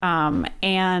 Yeah.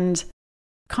 And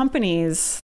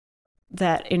companies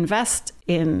that invest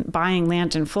in buying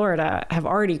land in Florida have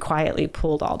already quietly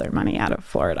pulled all their money out of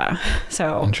Florida.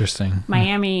 So interesting.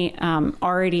 Miami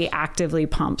already actively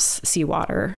pumps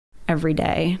seawater every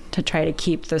day to try to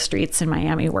keep the streets in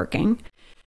Miami working.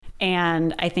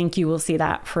 And I think you will see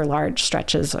that for large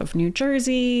stretches of New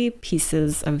Jersey,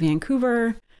 pieces of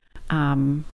Vancouver.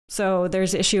 So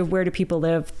there's the issue of where do people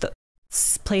live. The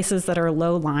places that are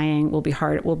low-lying will be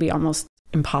hard. It will be almost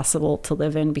impossible to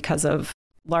live in because of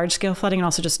large-scale flooding and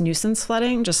also just nuisance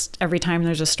flooding. Just every time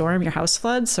there's a storm, your house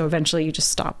floods. So eventually you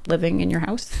just stop living in your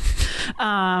house.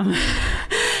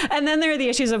 And then there are the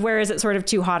issues of where is it sort of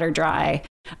too hot or dry.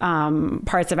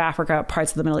 Parts of Africa,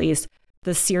 parts of the Middle East.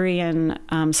 The Syrian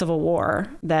civil war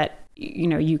that,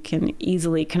 you can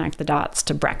easily connect the dots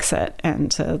to Brexit and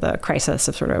to the crisis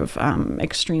of sort of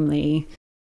extremely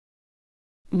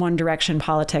one direction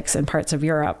politics in parts of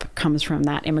Europe comes from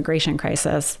that immigration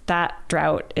crisis. That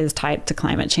drought is tied to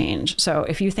climate change. So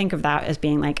if you think of that as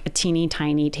being like a teeny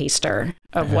tiny taster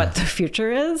of what the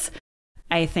future is,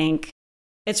 I think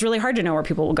it's really hard to know where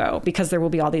people will go because there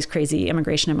will be all these crazy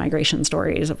immigration and migration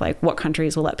stories of like what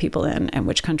countries will let people in and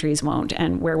which countries won't,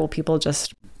 and where will people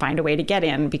just find a way to get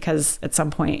in because at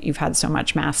some point you've had so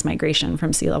much mass migration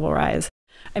from sea level rise.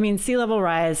 I mean, sea level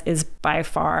rise is by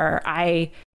far,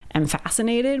 I am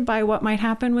fascinated by what might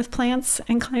happen with plants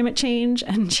and climate change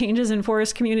and changes in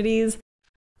forest communities.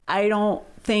 I don't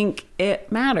think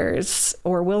it matters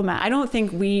or will matter. I don't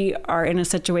think we are in a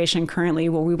situation currently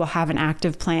where we will have an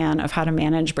active plan of how to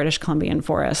manage British Columbian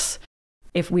forests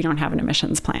if we don't have an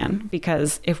emissions plan.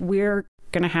 Because if we're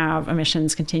going to have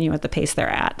emissions continue at the pace they're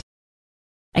at,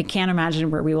 I can't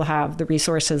imagine where we will have the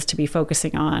resources to be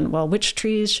focusing on, well, which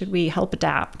trees should we help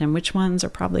adapt and which ones are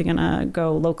probably going to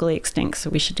go locally extinct, so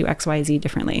we should do X, Y, Z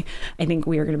differently. I think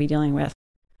we are going to be dealing with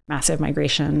massive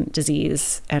migration,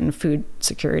 disease, and food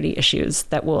security issues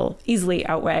that will easily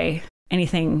outweigh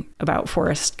anything about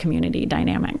forest community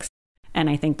dynamics. And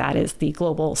I think that is the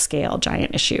global scale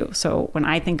giant issue. So when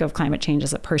I think of climate change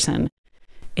as a person,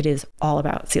 it is all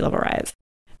about sea level rise.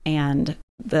 And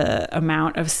the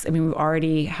amount of, we've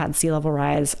already had sea level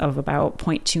rise of about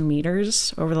 0.2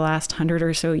 meters over the last 100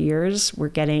 or so years. We're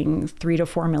getting 3 to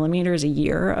 4 millimeters a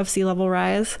year of sea level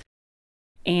rise.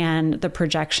 And the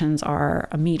projections are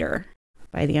a meter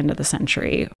by the end of the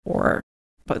century,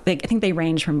 but I think they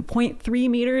range from 0.3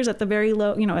 meters at the very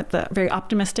low, at the very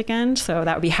optimistic end. So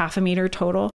that would be half a meter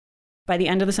total by the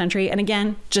end of the century. And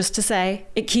again, just to say,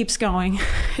 it keeps going.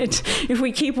 If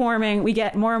we keep warming, we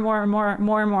get more and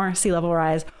more sea level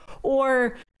rise.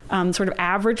 Or Sort of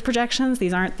average projections,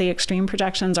 these aren't the extreme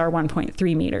projections, are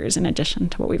 1.3 meters in addition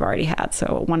to what we've already had.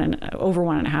 So over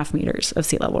 1.5 meters of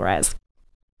sea level rise.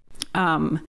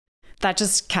 That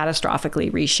just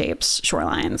catastrophically reshapes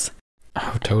shorelines.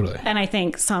 Oh, totally. And I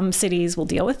think some cities will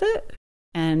deal with it.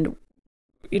 And,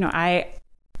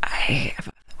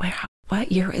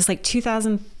 what year? It's like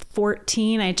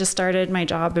 2014. I just started my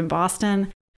job in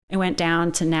Boston. I went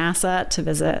down to NASA to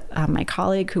visit my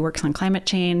colleague who works on climate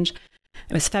change.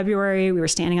 It was February. We were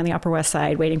standing on the Upper West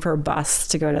Side waiting for a bus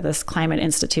to go to this climate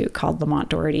institute called Lamont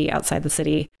Doherty outside the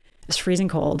city. It was freezing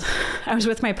cold. I was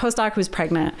with my postdoc who was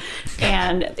pregnant,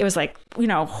 and it was like,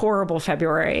 horrible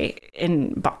February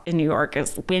in New York. It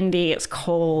was windy, it's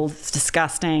cold, it's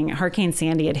disgusting. Hurricane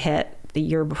Sandy had hit the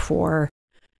year before.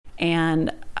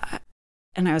 And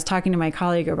I was talking to my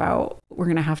colleague about, we're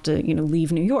going to have to,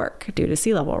 leave New York due to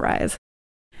sea level rise.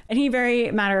 And he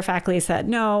very matter-of-factly said,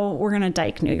 no, we're going to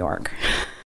dike New York.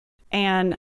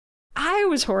 And I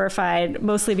was horrified,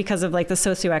 mostly because of like the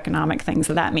socioeconomic things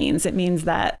that means. It means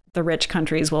that the rich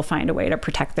countries will find a way to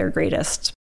protect their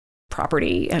greatest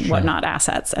property and whatnot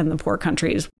assets, and the poor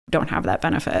countries don't have that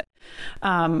benefit.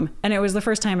 And it was the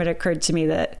first time it occurred to me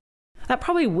that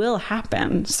probably will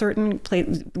happen.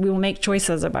 We will make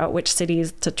choices about which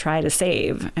cities to try to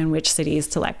save and which cities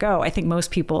to let go. I think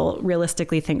most people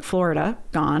realistically think Florida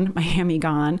gone, Miami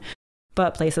gone,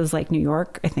 but places like New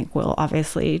York, I think, will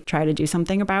obviously try to do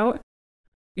something about.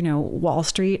 Wall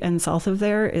Street and south of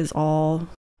there is all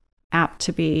apt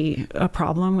to be a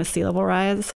problem with sea level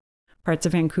rise. Parts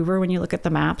of Vancouver, when you look at the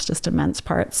maps, just immense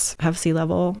parts have sea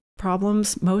level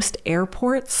problems. Most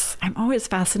airports, I'm always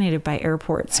fascinated by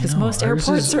airports because most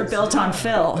airports are built on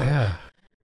fill. Yeah.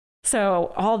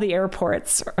 So all the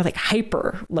airports are like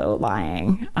hyper low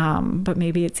lying, but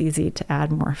maybe it's easy to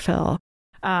add more fill.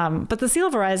 But the sea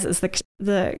level rise is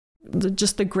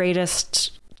just the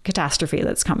greatest catastrophe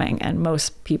that's coming, and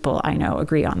most people I know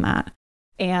agree on that.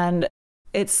 And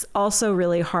it's also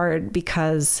really hard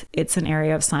because it's an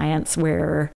area of science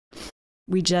where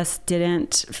we just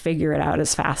didn't figure it out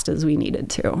as fast as we needed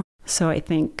to. So I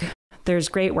think there's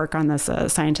great work on this. A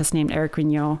scientist named Eric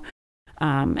Vigneault,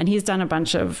 and he's done a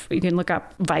bunch of, you can look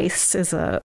up Vice does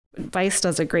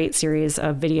a great series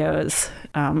of videos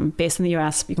based in the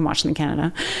US. You can watch them in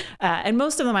Canada. And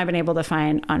most of them I've been able to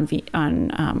find on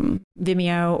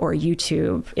Vimeo or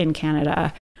YouTube in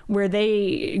Canada, where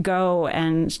they go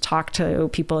and talk to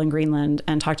people in Greenland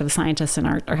and talk to the scientists in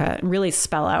Antarctica and really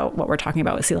spell out what we're talking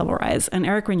about with sea level rise. And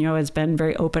Eric Vigneault has been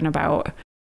very open about,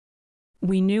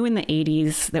 we knew in the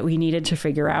 80s that we needed to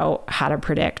figure out how to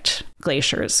predict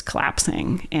glaciers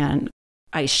collapsing and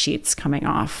ice sheets coming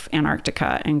off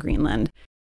Antarctica and Greenland.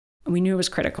 We knew it was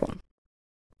critical,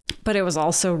 but it was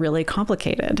also really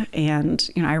complicated. And,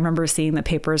 I remember seeing the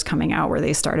papers coming out where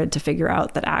they started to figure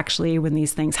out that actually when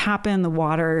these things happen, the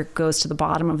water goes to the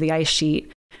bottom of the ice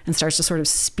sheet and starts to sort of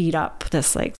speed up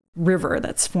this like river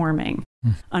that's forming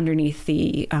underneath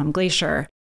the glacier.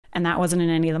 And that wasn't in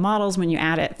any of the models. When you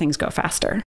add it, things go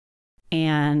faster.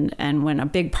 And when a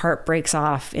big part breaks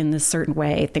off in this certain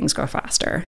way, things go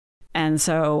faster. And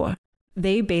so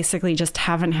they basically just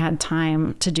haven't had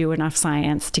time to do enough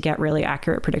science to get really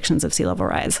accurate predictions of sea level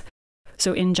rise.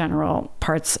 So in general,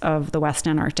 parts of the West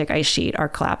Antarctic ice sheet are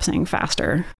collapsing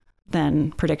faster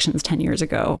than predictions 10 years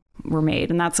ago were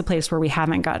made. And that's a place where we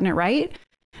haven't gotten it right.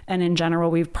 And in general,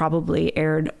 we've probably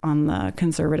erred on the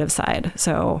conservative side.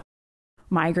 So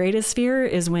my greatest fear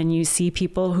is when you see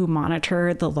people who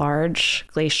monitor the large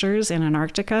glaciers in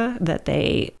Antarctica that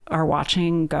they are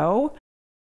watching go.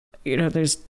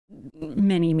 There's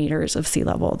many meters of sea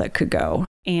level that could go.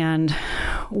 And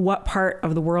what part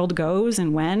of the world goes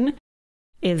and when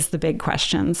is the big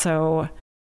question. So,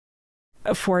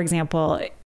 for example,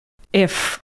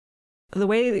 if the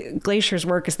way glaciers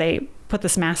work is they put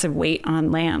this massive weight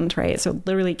on land, right? So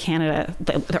literally Canada,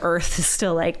 the earth is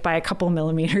still like by a couple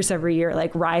millimeters every year,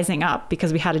 like rising up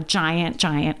because we had a giant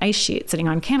ice sheet sitting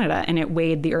on Canada and it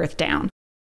weighed the earth down.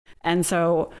 And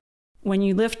so when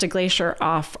you lift a glacier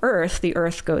off Earth, the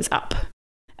Earth goes up.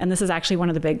 And this is actually one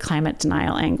of the big climate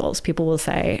denial angles. People will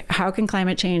say, how can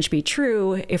climate change be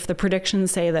true if the predictions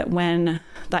say that when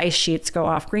the ice sheets go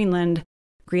off Greenland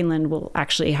will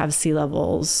actually have sea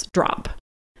levels drop?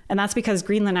 And that's because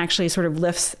Greenland actually sort of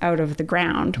lifts out of the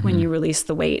ground when you release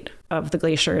the weight of the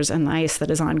glaciers and the ice that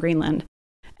is on Greenland.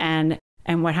 And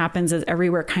what happens is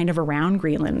everywhere kind of around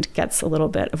Greenland gets a little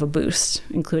bit of a boost,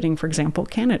 including, for example,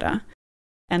 Canada.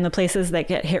 And the places that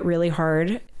get hit really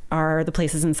hard are the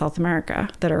places in South America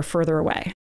that are further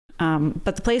away.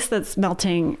 But the place that's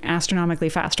melting astronomically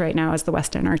fast right now is the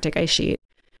West Antarctic ice sheet.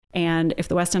 And if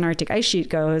the West Antarctic ice sheet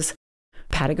goes,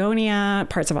 Patagonia,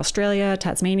 parts of Australia,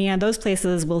 Tasmania, those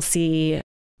places will see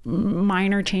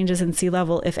minor changes in sea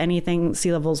level. If anything,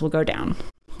 sea levels will go down.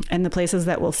 And the places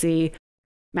that will see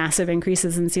massive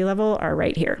increases in sea level are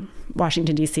right here.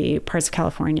 Washington, D.C., parts of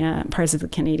California, parts of the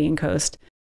Canadian coast.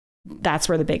 That's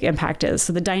where the big impact is.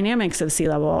 So the dynamics of sea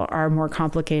level are more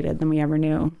complicated than we ever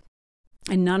knew.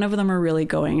 And none of them are really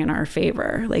going in our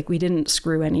favor. Like, we didn't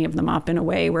screw any of them up in a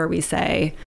way where we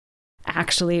say,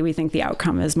 actually, we think the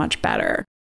outcome is much better.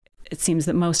 It seems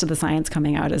that most of the science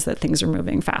coming out is that things are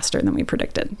moving faster than we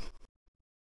predicted.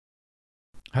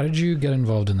 How did you get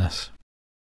involved in this?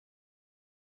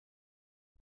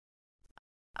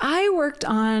 I worked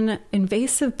on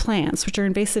invasive plants, which are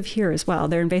invasive here as well.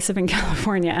 They're invasive in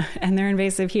California and they're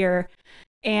invasive here.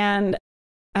 And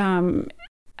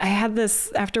I had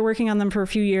this, after working on them for a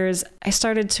few years, I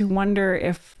started to wonder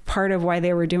if part of why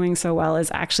they were doing so well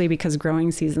is actually because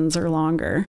growing seasons are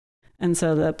longer. And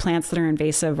so the plants that are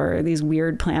invasive are these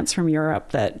weird plants from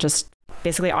Europe that just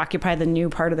basically occupy the new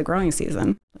part of the growing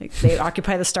season. Like, they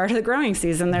occupy the start of the growing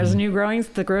season. There's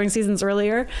the growing season's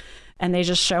earlier. And they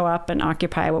just show up and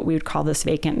occupy what we would call this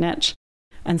vacant niche.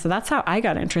 And so that's how I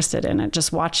got interested in it,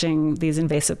 just watching these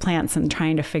invasive plants and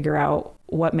trying to figure out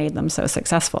what made them so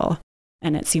successful.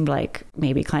 And it seemed like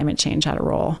maybe climate change had a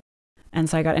role. And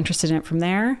so I got interested in it from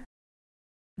there.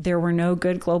 There were no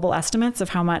good global estimates of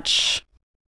how much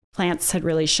plants had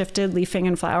really shifted leafing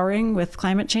and flowering with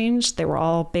climate change. They were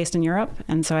all based in Europe.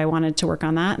 And so I wanted to work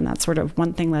on that. And that sort of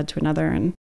one thing led to another,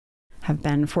 and have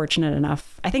been fortunate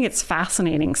enough. I think it's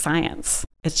fascinating science.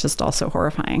 It's just also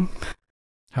horrifying.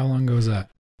 How long ago was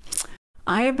that?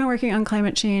 I have been working on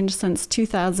climate change since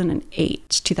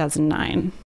 2008,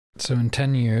 2009. So in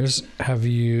 10 years, have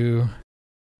you,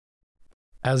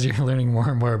 as you're learning more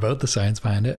and more about the science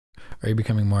behind it, are you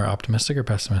becoming more optimistic or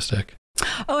pessimistic?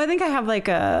 Oh, I think I have like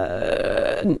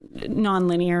a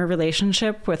nonlinear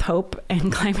relationship with hope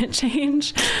and climate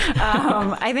change.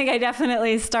 I think I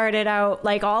definitely started out,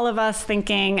 like all of us,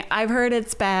 thinking, I've heard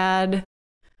it's bad,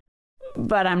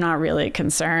 but I'm not really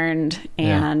concerned.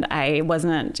 And I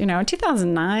wasn't,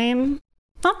 2009,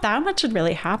 not that much had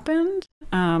really happened.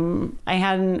 We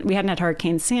hadn't had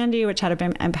Hurricane Sandy, which had a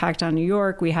big impact on New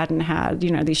York. We hadn't had,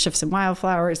 these shifts in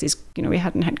wildflowers. We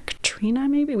hadn't had Katrina,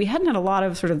 maybe. We hadn't had a lot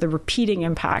of sort of the repeating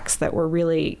impacts that were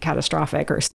really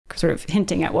catastrophic or sort of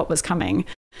hinting at what was coming.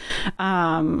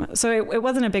 So it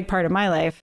wasn't a big part of my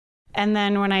life. And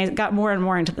then when I got more and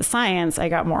more into the science, I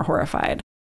got more horrified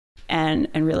and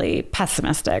really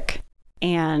pessimistic.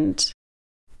 And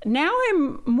now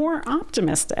I'm more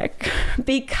optimistic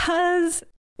because,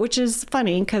 which is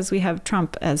funny because we have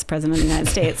Trump as president of the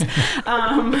United States.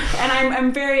 And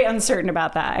I'm very uncertain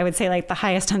about that. I would say like the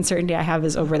highest uncertainty I have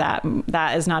is over that.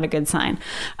 That is not a good sign.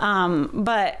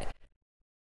 But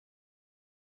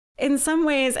in some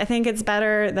ways, I think it's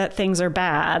better that things are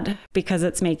bad because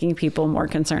it's making people more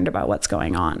concerned about what's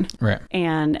going on. Right.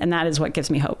 And that is what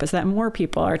gives me hope, is that more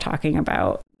people are talking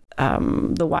about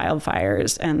the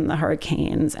wildfires and the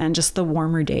hurricanes and just the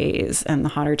warmer days and the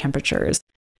hotter temperatures.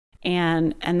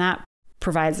 And that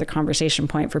provides a conversation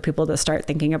point for people to start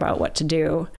thinking about what to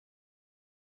do.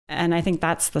 And I think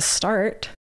that's the start.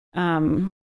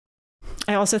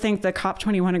 I also think the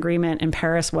COP21 agreement in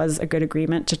Paris was a good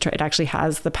agreement to try. It actually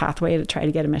has the pathway to try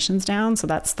to get emissions down. So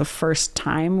that's the first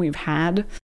time we've had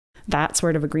that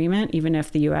sort of agreement. Even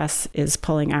if the US is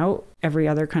pulling out, every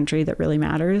other country that really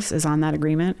matters is on that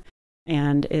agreement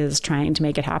and is trying to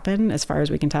make it happen as far as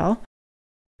we can tell.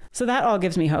 So that all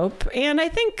gives me hope. And I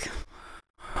think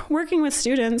working with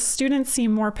students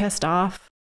seem more pissed off.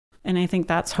 And I think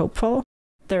that's hopeful.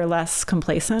 They're less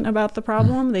complacent about the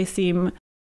problem. They seem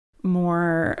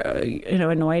more,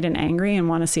 annoyed and angry and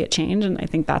want to see it change. And I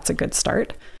think that's a good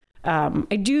start.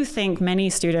 I do think many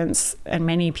students and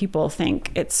many people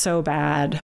think it's so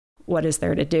bad. What is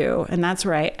there to do? And that's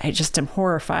where I just am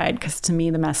horrified, because to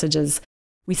me, the message is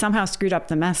we somehow screwed up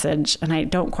the message and I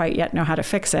don't quite yet know how to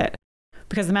fix it.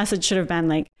 Because the message should have been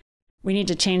like, we need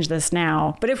to change this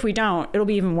now. But if we don't, it'll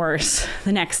be even worse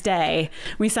the next day.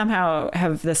 We somehow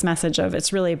have this message of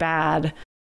it's really bad.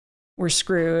 We're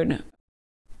screwed.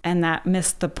 And that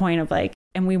missed the point of like,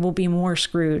 and we will be more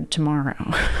screwed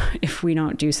tomorrow if we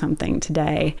don't do something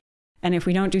today. And if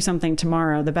we don't do something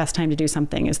tomorrow, the best time to do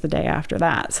something is the day after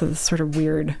that. So it's sort of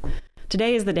weird.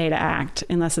 Today is the day to act,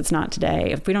 unless it's not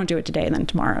today. If we don't do it today, then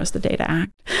tomorrow is the day to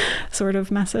act, sort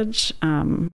of message.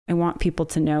 I want people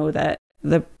to know that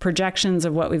the projections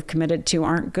of what we've committed to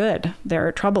aren't good.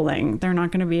 They're troubling. They're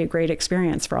not going to be a great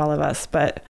experience for all of us.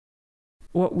 But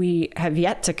what we have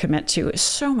yet to commit to is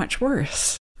so much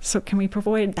worse. So can we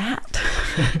avoid that?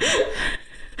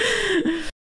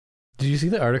 Did you see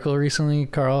the article recently,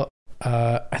 Carl?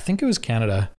 I think it was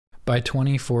Canada. By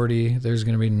 2040, there's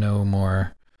going to be no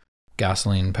more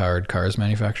gasoline-powered cars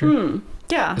manufactured.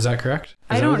 Yeah. Is that correct?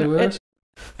 I don't know.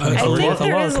 I think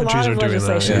there is a lot of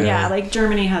legislation. Yeah, like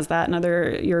Germany has that, and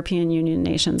other European Union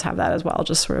nations have that as well.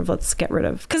 Just sort of let's get rid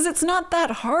of, because it's not that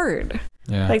hard.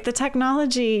 Yeah. Like the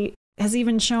technology has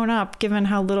even shown up, given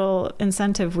how little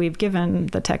incentive we've given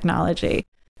the technology.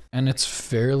 And it's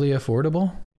fairly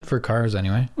affordable for cars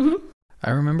anyway. Mm-hmm. I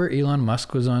remember Elon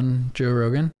Musk was on Joe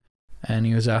Rogan, and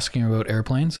he was asking about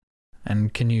airplanes,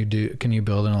 and can you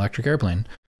build an electric airplane?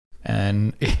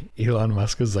 And Elon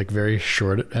Musk was like very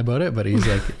short about it, but he's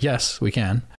like, yes, we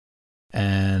can.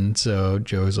 And so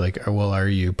Joe's like, well, are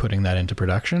you putting that into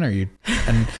production? Are you?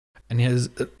 And his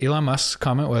Elon Musk's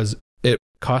comment was, it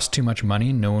costs too much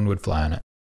money. No one would fly on it.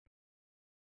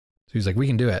 So he's like, we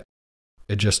can do it.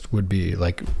 It just would be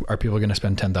like, are people going to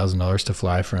spend $10,000 to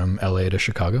fly from LA to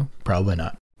Chicago? Probably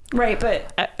not. Right.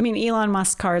 But I mean, Elon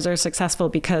Musk cars are successful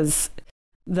because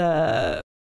the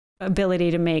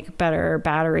ability to make better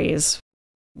batteries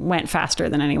went faster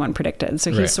than anyone predicted.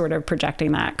 So he's sort of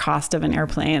projecting that cost of an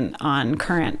airplane on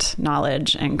current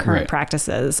knowledge and current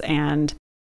practices. And,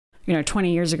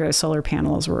 20 years ago, solar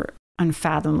panels were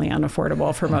unfathomably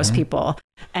unaffordable for most people.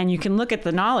 And you can look at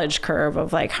the knowledge curve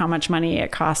of like how much money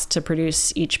it costs to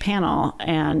produce each panel.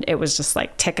 And it was just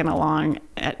like ticking along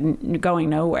going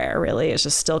nowhere, really. It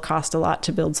just still cost a lot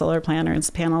to build solar panels,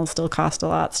 still cost a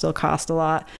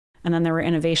lot. And then there were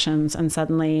innovations, and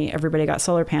suddenly everybody got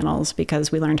solar panels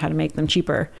because we learned how to make them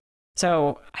cheaper.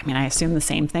 So, I mean, I assume the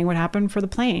same thing would happen for the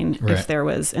plane if there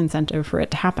was incentive for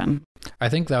it to happen. I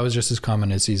think that was just as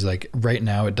common as he's like, right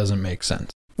now it doesn't make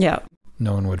sense. Yeah.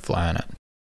 No one would fly on it.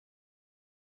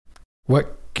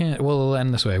 We'll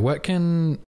end this way. What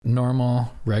can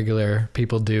normal, regular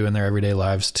people do in their everyday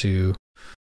lives to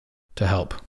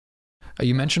help?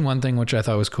 You mentioned one thing which I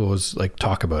thought was cool, was like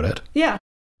talk about it. Yeah.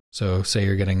 So say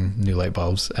you're getting new light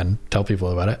bulbs and tell people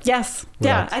about it. Yes.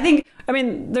 Yeah. I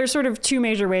mean, there's sort of two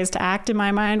major ways to act in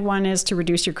my mind. One is to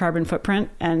reduce your carbon footprint.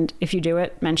 And if you do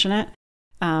it, mention it.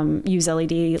 Use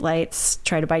LED lights,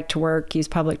 try to bike to work, use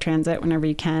public transit whenever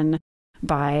you can,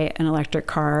 buy an electric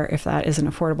car if that is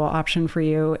an affordable option for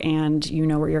you, and you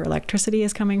know where your electricity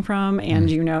is coming from, and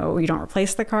you know you don't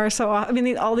replace the car. So, I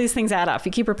mean, all these things add up. If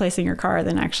you keep replacing your car,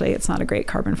 then actually it's not a great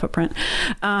carbon footprint.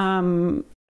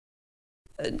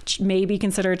 Maybe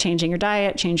consider changing your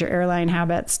diet, change your airline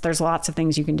habits. There's lots of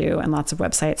things you can do and lots of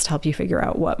websites to help you figure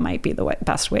out what might be the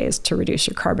best ways to reduce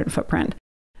your carbon footprint.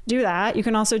 Do that. You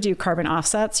can also do carbon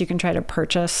offsets. You can try to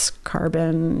purchase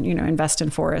carbon, invest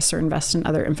in forests or invest in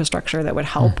other infrastructure that would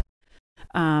help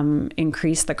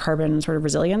increase the carbon sort of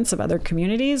resilience of other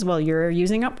communities while you're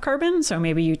using up carbon. So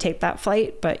maybe you take that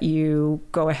flight, but you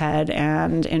go ahead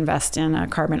and invest in a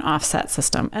carbon offset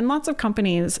system. And lots of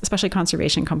companies, especially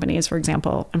conservation companies, for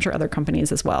example, I'm sure other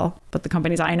companies as well, but the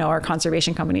companies I know are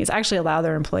conservation companies, actually allow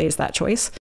their employees that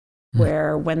choice,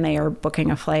 where when they are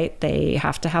booking a flight, they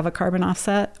have to have a carbon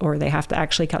offset, or they have to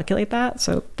actually calculate that.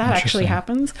 So that actually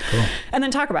happens. Cool. And then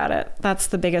talk about it. That's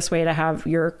the biggest way to have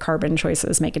your carbon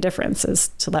choices make a difference, is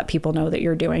to let people know that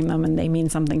you're doing them and they mean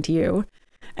something to you.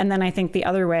 And then I think the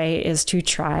other way is to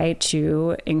try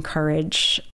to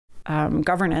encourage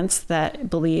governance that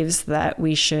believes that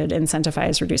we should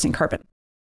incentivize reducing carbon.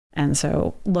 And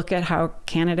so look at how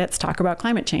candidates talk about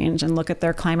climate change and look at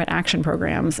their climate action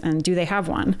programs, and do they have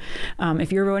one? If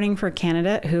you're voting for a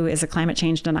candidate who is a climate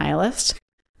change denialist,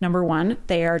 number one,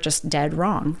 they are just dead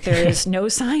wrong. There is no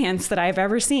science that I've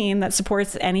ever seen that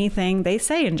supports anything they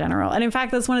say in general. And in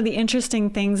fact, that's one of the interesting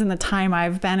things in the time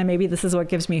I've been, and maybe this is what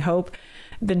gives me hope,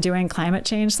 been doing climate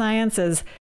change science, is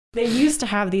they used to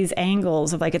have these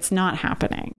angles of like, it's not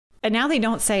happening. And now they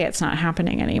don't say it's not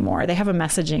happening anymore. They have a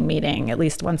messaging meeting at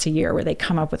least once a year where they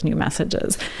come up with new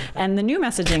messages. And the new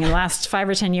messaging in the last 5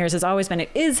 or 10 years has always been, it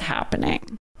is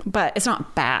happening, but it's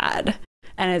not bad.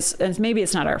 And maybe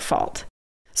it's not our fault.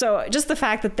 So just the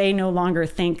fact that they no longer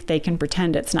think they can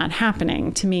pretend it's not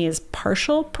happening, to me, is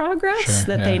partial progress,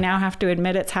 they now have to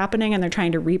admit it's happening, and they're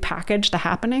trying to repackage the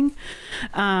happening.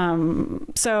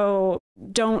 So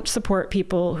don't support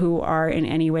people who are in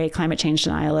any way climate change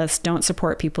denialists. Don't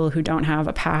support people who don't have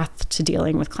a path to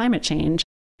dealing with climate change,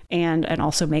 and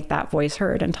also make that voice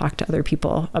heard and talk to other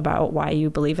people about why you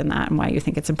believe in that and why you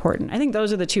think it's important. I think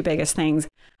those are the two biggest things.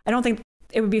 I don't think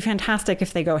it would be fantastic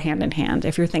if they go hand in hand.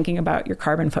 If you're thinking about your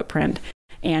carbon footprint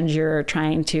and you're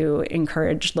trying to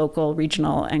encourage local,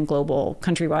 regional, and global,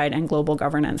 countrywide and global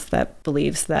governance that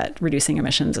believes that reducing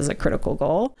emissions is a critical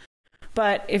goal,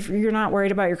 But if you're not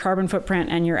worried about your carbon footprint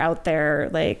and you're out there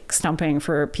like stumping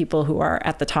for people who are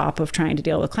at the top of trying to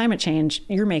deal with climate change,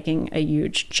 you're making a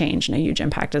huge change and a huge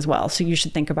impact as well. So you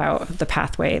should think about the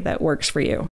pathway that works for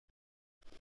you.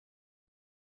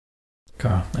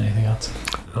 Carl, anything else?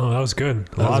 Oh, that was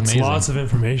good. Lots of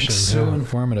information. So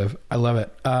informative. I love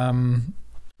it.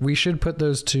 We should put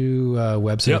those two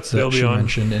websites that she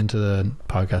mentioned into the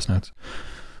podcast notes.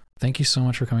 Thank you so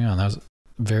much for coming on. That was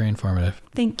very informative.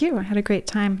 Thank you. I had a great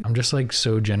time. I'm just like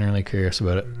so genuinely curious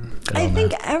about it. I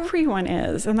think everyone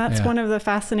is. And that's one of the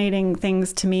fascinating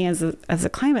things to me as a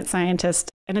climate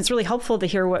scientist. And it's really helpful to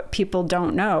hear what people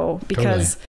don't know,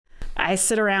 because I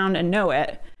sit around and know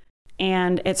it.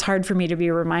 And it's hard for me to be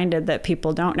reminded that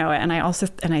people don't know it. And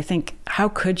I think, how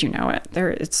could you know it?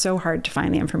 It's so hard to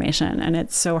find the information, and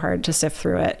it's so hard to sift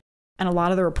through it. And a lot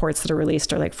of the reports that are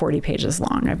released are like 40 pages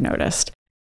long, I've noticed.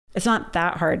 It's not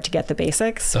that hard to get the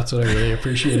basics. That's what I really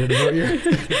appreciated about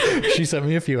you. She sent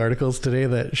me a few articles today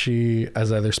that she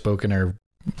has either spoken or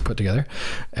put together,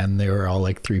 and they were all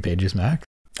like 3 pages max.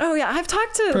 Oh yeah, I've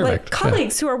talked to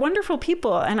colleagues who are wonderful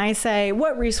people, and I say,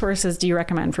 what resources do you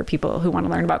recommend for people who want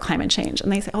to learn about climate change?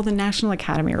 And they say, the National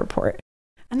Academy Report.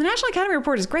 And the National Academy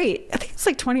Report is great. I think it's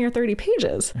like 20 or 30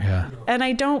 pages. Yeah. And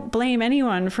I don't blame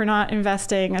anyone for not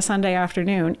investing a Sunday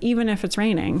afternoon, even if it's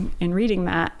raining, in reading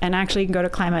that. And actually you can go to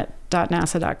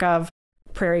climate.nasa.gov,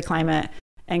 Prairie Climate,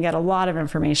 and get a lot of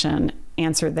information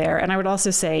answered there. And I would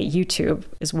also say YouTube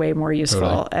is way more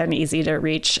useful and easy to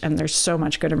reach. And there's so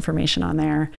much good information on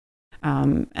there.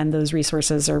 And those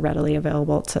resources are readily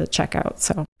available to check out.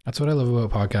 So that's what I love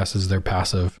about podcasts, is they're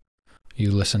passive.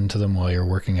 You listen to them while you're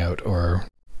working out or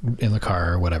in the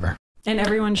car or whatever. And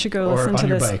everyone should go listen to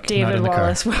this bike, David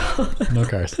Wallace Wells. No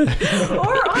cars. Or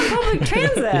on public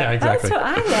transit. Yeah, exactly. That's what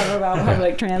I love about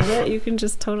public transit. You can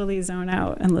just totally zone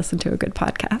out and listen to a good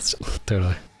podcast.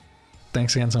 Totally.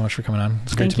 Thanks again so much for coming on.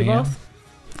 It's great to meet you both.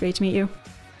 Great to meet you.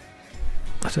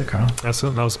 That's it, Carl.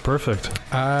 That was perfect.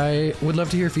 I would love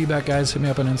to hear feedback, guys. Hit me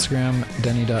up on Instagram,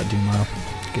 denny.dumas.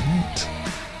 Good night.